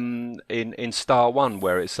in Star One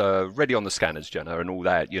where it's ready on the scanners, Jenna, and all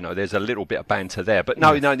that. There's a little bit of banter there, but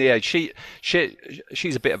she's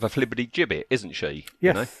a bit of a flibbity gibbet, isn't she?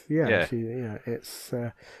 Yes, it's.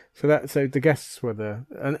 So the guests were there,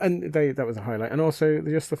 and that was a highlight, and also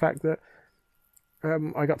just the fact that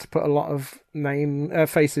I got to put a lot of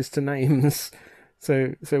faces to names,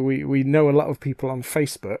 so we know a lot of people on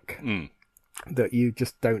Facebook, that you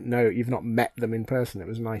just don't know. You've not met them in person. It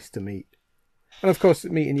was nice to meet. And of course,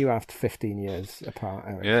 meeting you after 15 years apart,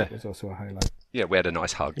 Eric, that was also a highlight. Yeah, we had a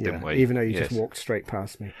nice hug, didn't we? Even though you just walked straight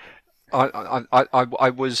past me.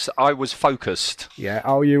 I was focused. Yeah.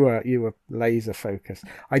 Oh, you were laser focused.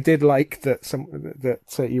 I did like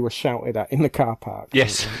that you were shouted at in the car park.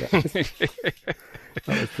 Yes. That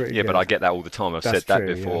was pretty good. But I get that all the time. I've said that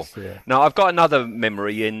before. Yes, yeah. Now I've got another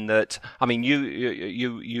memory in that. I mean,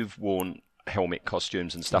 you've worn helmet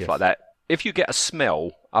costumes and stuff like that. If you get a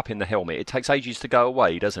smell up in the helmet, it takes ages to go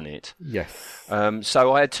away, doesn't it? Yes.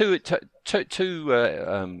 So I had two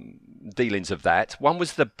dealings of that. One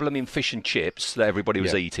was the blooming fish and chips that everybody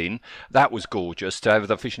was eating. That was gorgeous to have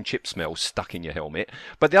the fish and chip smell stuck in your helmet.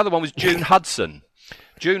 But the other one was June Hudson.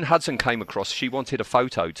 June Hudson came across. She wanted a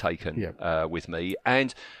photo taken with me,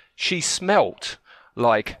 and she smelt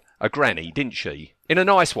like a granny, didn't she? In a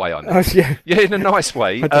nice way, I mean. Oh, yeah. Yeah, in a nice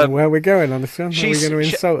way. I don't know where we're going on this one. Are we going to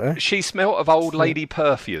insult her? She smelt of old lady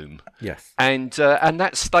perfume. Yes. And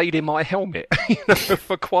that stayed in my helmet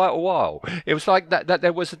for quite a while. It was like that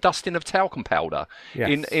there was a dusting of talcum powder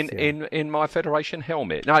in my Federation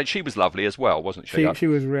helmet. No, she was lovely as well, wasn't she? She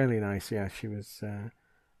was really nice, yeah. She was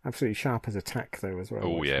absolutely sharp as a tack, though, as well.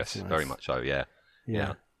 Oh, yes, nice. Very much so, yeah.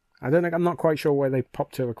 I don't know. I'm not quite sure why they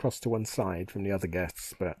popped her across to one side from the other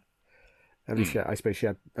guests, but at least I suppose she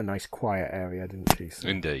had a nice quiet area, didn't she? So.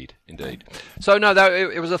 Indeed. So no,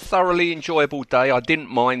 it was a thoroughly enjoyable day. I didn't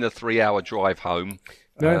mind the 3-hour drive home.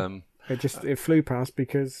 No, it flew past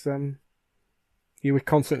because you were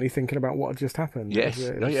constantly thinking about what had just happened. Yes,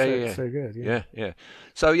 it was so good. Yeah.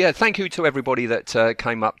 So thank you to everybody that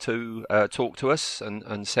came up to talk to us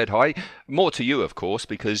and said hi. More to you, of course,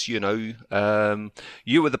 because you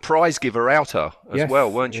were the prize giver outer as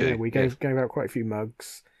well, weren't you? Yeah, we gave out quite a few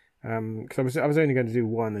mugs. Because I was only going to do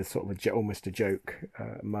one as sort of almost a joke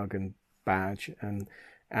mug and badge, and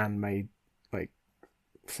Anne made like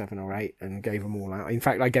 7 or 8 and gave them all out. In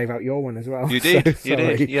fact, I gave out your one as well. You did, so, you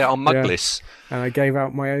did. Yeah, on Mugliss. Yeah. And I gave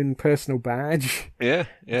out my own personal badge. Yeah.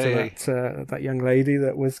 That young lady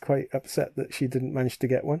that was quite upset that she didn't manage to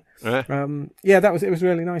get one. Yeah. It was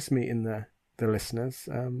really nice meeting the listeners.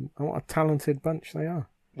 And what a talented bunch they are.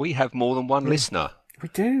 We have more than one listener. We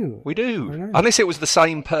do. Unless it was the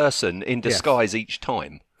same person in disguise each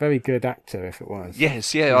time. Very good actor, if it was.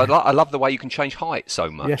 Yes, yeah. I love the way you can change height so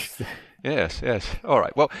much. Yes. All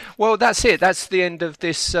right. Well, that's it. That's the end of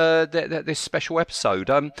this this special episode.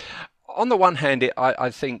 On the one hand, I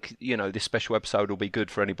think this special episode will be good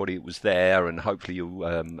for anybody who was there, and hopefully you'll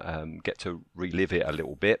get to relive it a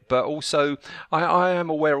little bit. But also, I am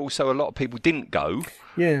aware also a lot of people didn't go.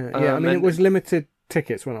 Yeah. I mean, it was limited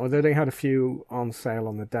tickets, although they had a few on sale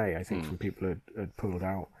on the day, I think, from people who had pulled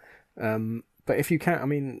out. But if you can't, I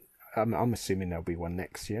mean, I'm assuming there'll be one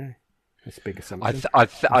next year. It's a big assumption. It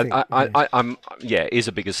is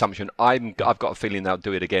a big assumption. I've got a feeling they'll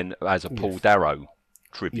do it again as a Paul Darrow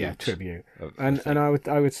tribute. Yeah, tribute. And I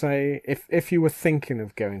would say if you were thinking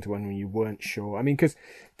of going to one when you weren't sure, I mean, because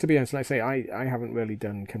to be honest, like I say, I haven't really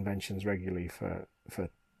done conventions regularly for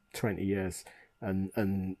 20 years,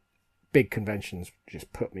 and big conventions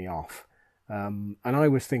just put me off. And I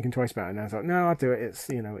was thinking twice about it, and I was like, no, I'll do it. It's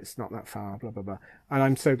not that far, blah, blah, blah. And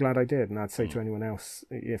I'm so glad I did. And I'd say to anyone else,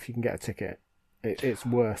 if you can get a ticket, it's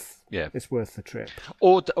worth the trip.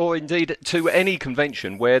 Or indeed to any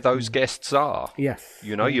convention where those guests are. Yes.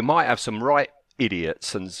 You might have some right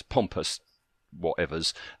idiots and pompous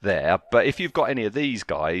whatevers there, but if you've got any of these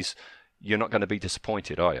guys, you're not going to be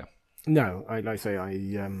disappointed, are you? No, I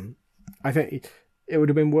think it would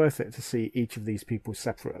have been worth it to see each of these people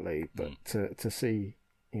separately, but to see,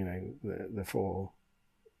 the 4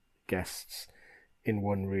 guests in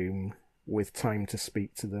one room with time to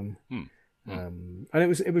speak to them. And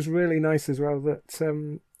it was really nice as well that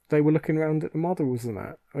they were looking around at the models and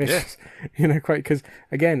that. Which, quite, because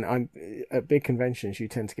again, at big conventions you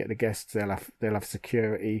tend to get the guests. They'll have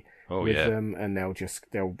security with them, and they'll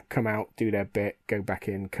come out, do their bit, go back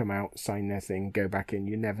in, come out, sign their thing, go back in.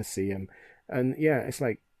 You never see them. And it's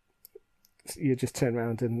like you just turn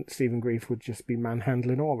around and Stephen Grief would just be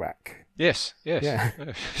manhandling Aurak. Yes. Yeah.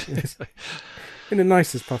 In the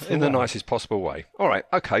nicest possible way. In the nicest possible way. All right.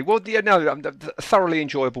 Okay. Well, thoroughly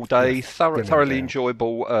enjoyable day. Thoroughly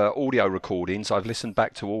enjoyable audio recordings. I've listened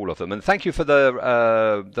back to all of them, and thank you for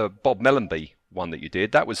the Bob Mellanby one that you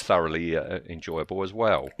did. That was thoroughly enjoyable as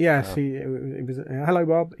well. Yes, it was. Hello,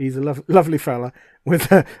 Bob. He's a lovely fella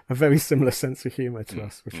with a very similar sense of humour to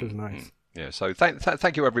us, which was nice. Yeah, so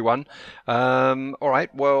thank you, everyone. All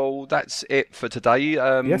right, well, that's it for today.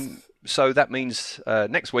 Yes. So that means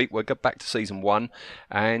next week we'll go back to season 1,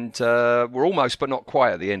 and we're almost but not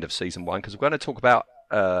quite at the end of season 1, because we're going to talk about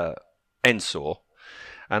Ensor.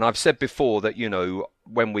 And I've said before that,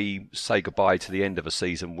 when we say goodbye to the end of a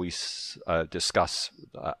season, we discuss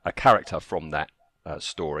a character from that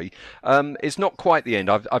story. It's not quite the end.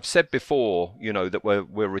 I've said before, that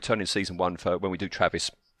we're returning season 1 for when we do Travis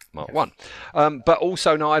Mark 1. But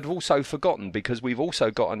also, now I'd also forgotten, because we've also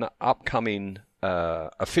got an upcoming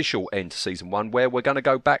official end to season 1 where we're going to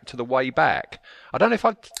go back to the way back. I don't know if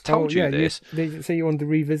I've told you this. So you want to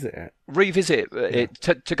revisit it? Revisit it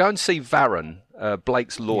to go and see Varron,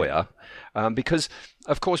 Blake's lawyer, because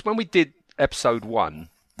of course when we did episode 1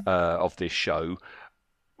 of this show,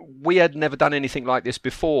 we had never done anything like this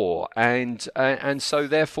before, and so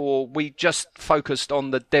therefore we just focused on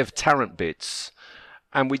the Dev Tarrant bits,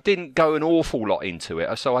 and we didn't go an awful lot into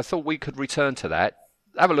it. So I thought we could return to that,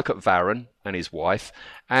 have a look at Varron and his wife,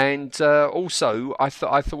 and also I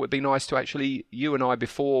thought it'd be nice to actually, you and I,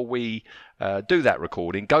 before we do that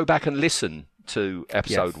recording, go back and listen to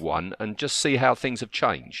episode 1 and just see how things have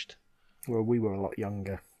changed. Well, we were a lot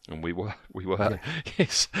younger. And we were,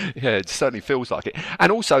 yes, yeah, it certainly feels like it.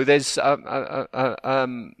 And also, there's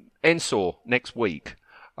Ensor next week.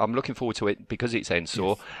 I'm looking forward to it because it's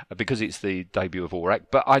Ensor, because it's the debut of Aurak.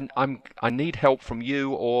 But I need help from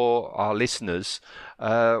you or our listeners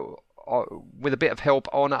with a bit of help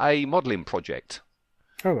on a modelling project.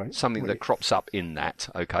 All right. Something that crops up in that.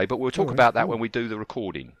 Okay, but we'll talk about that when we do the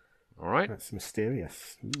recording. All right. That's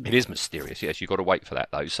mysterious. It is mysterious, yes. You've got to wait for that,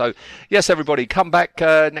 though. So, yes, everybody, come back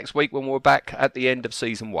next week when we're back at the end of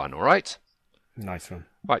season 1, all right? Nice one.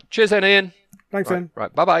 Right, cheers then, Ian. Thanks, then.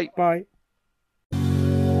 Right, bye-bye. Bye.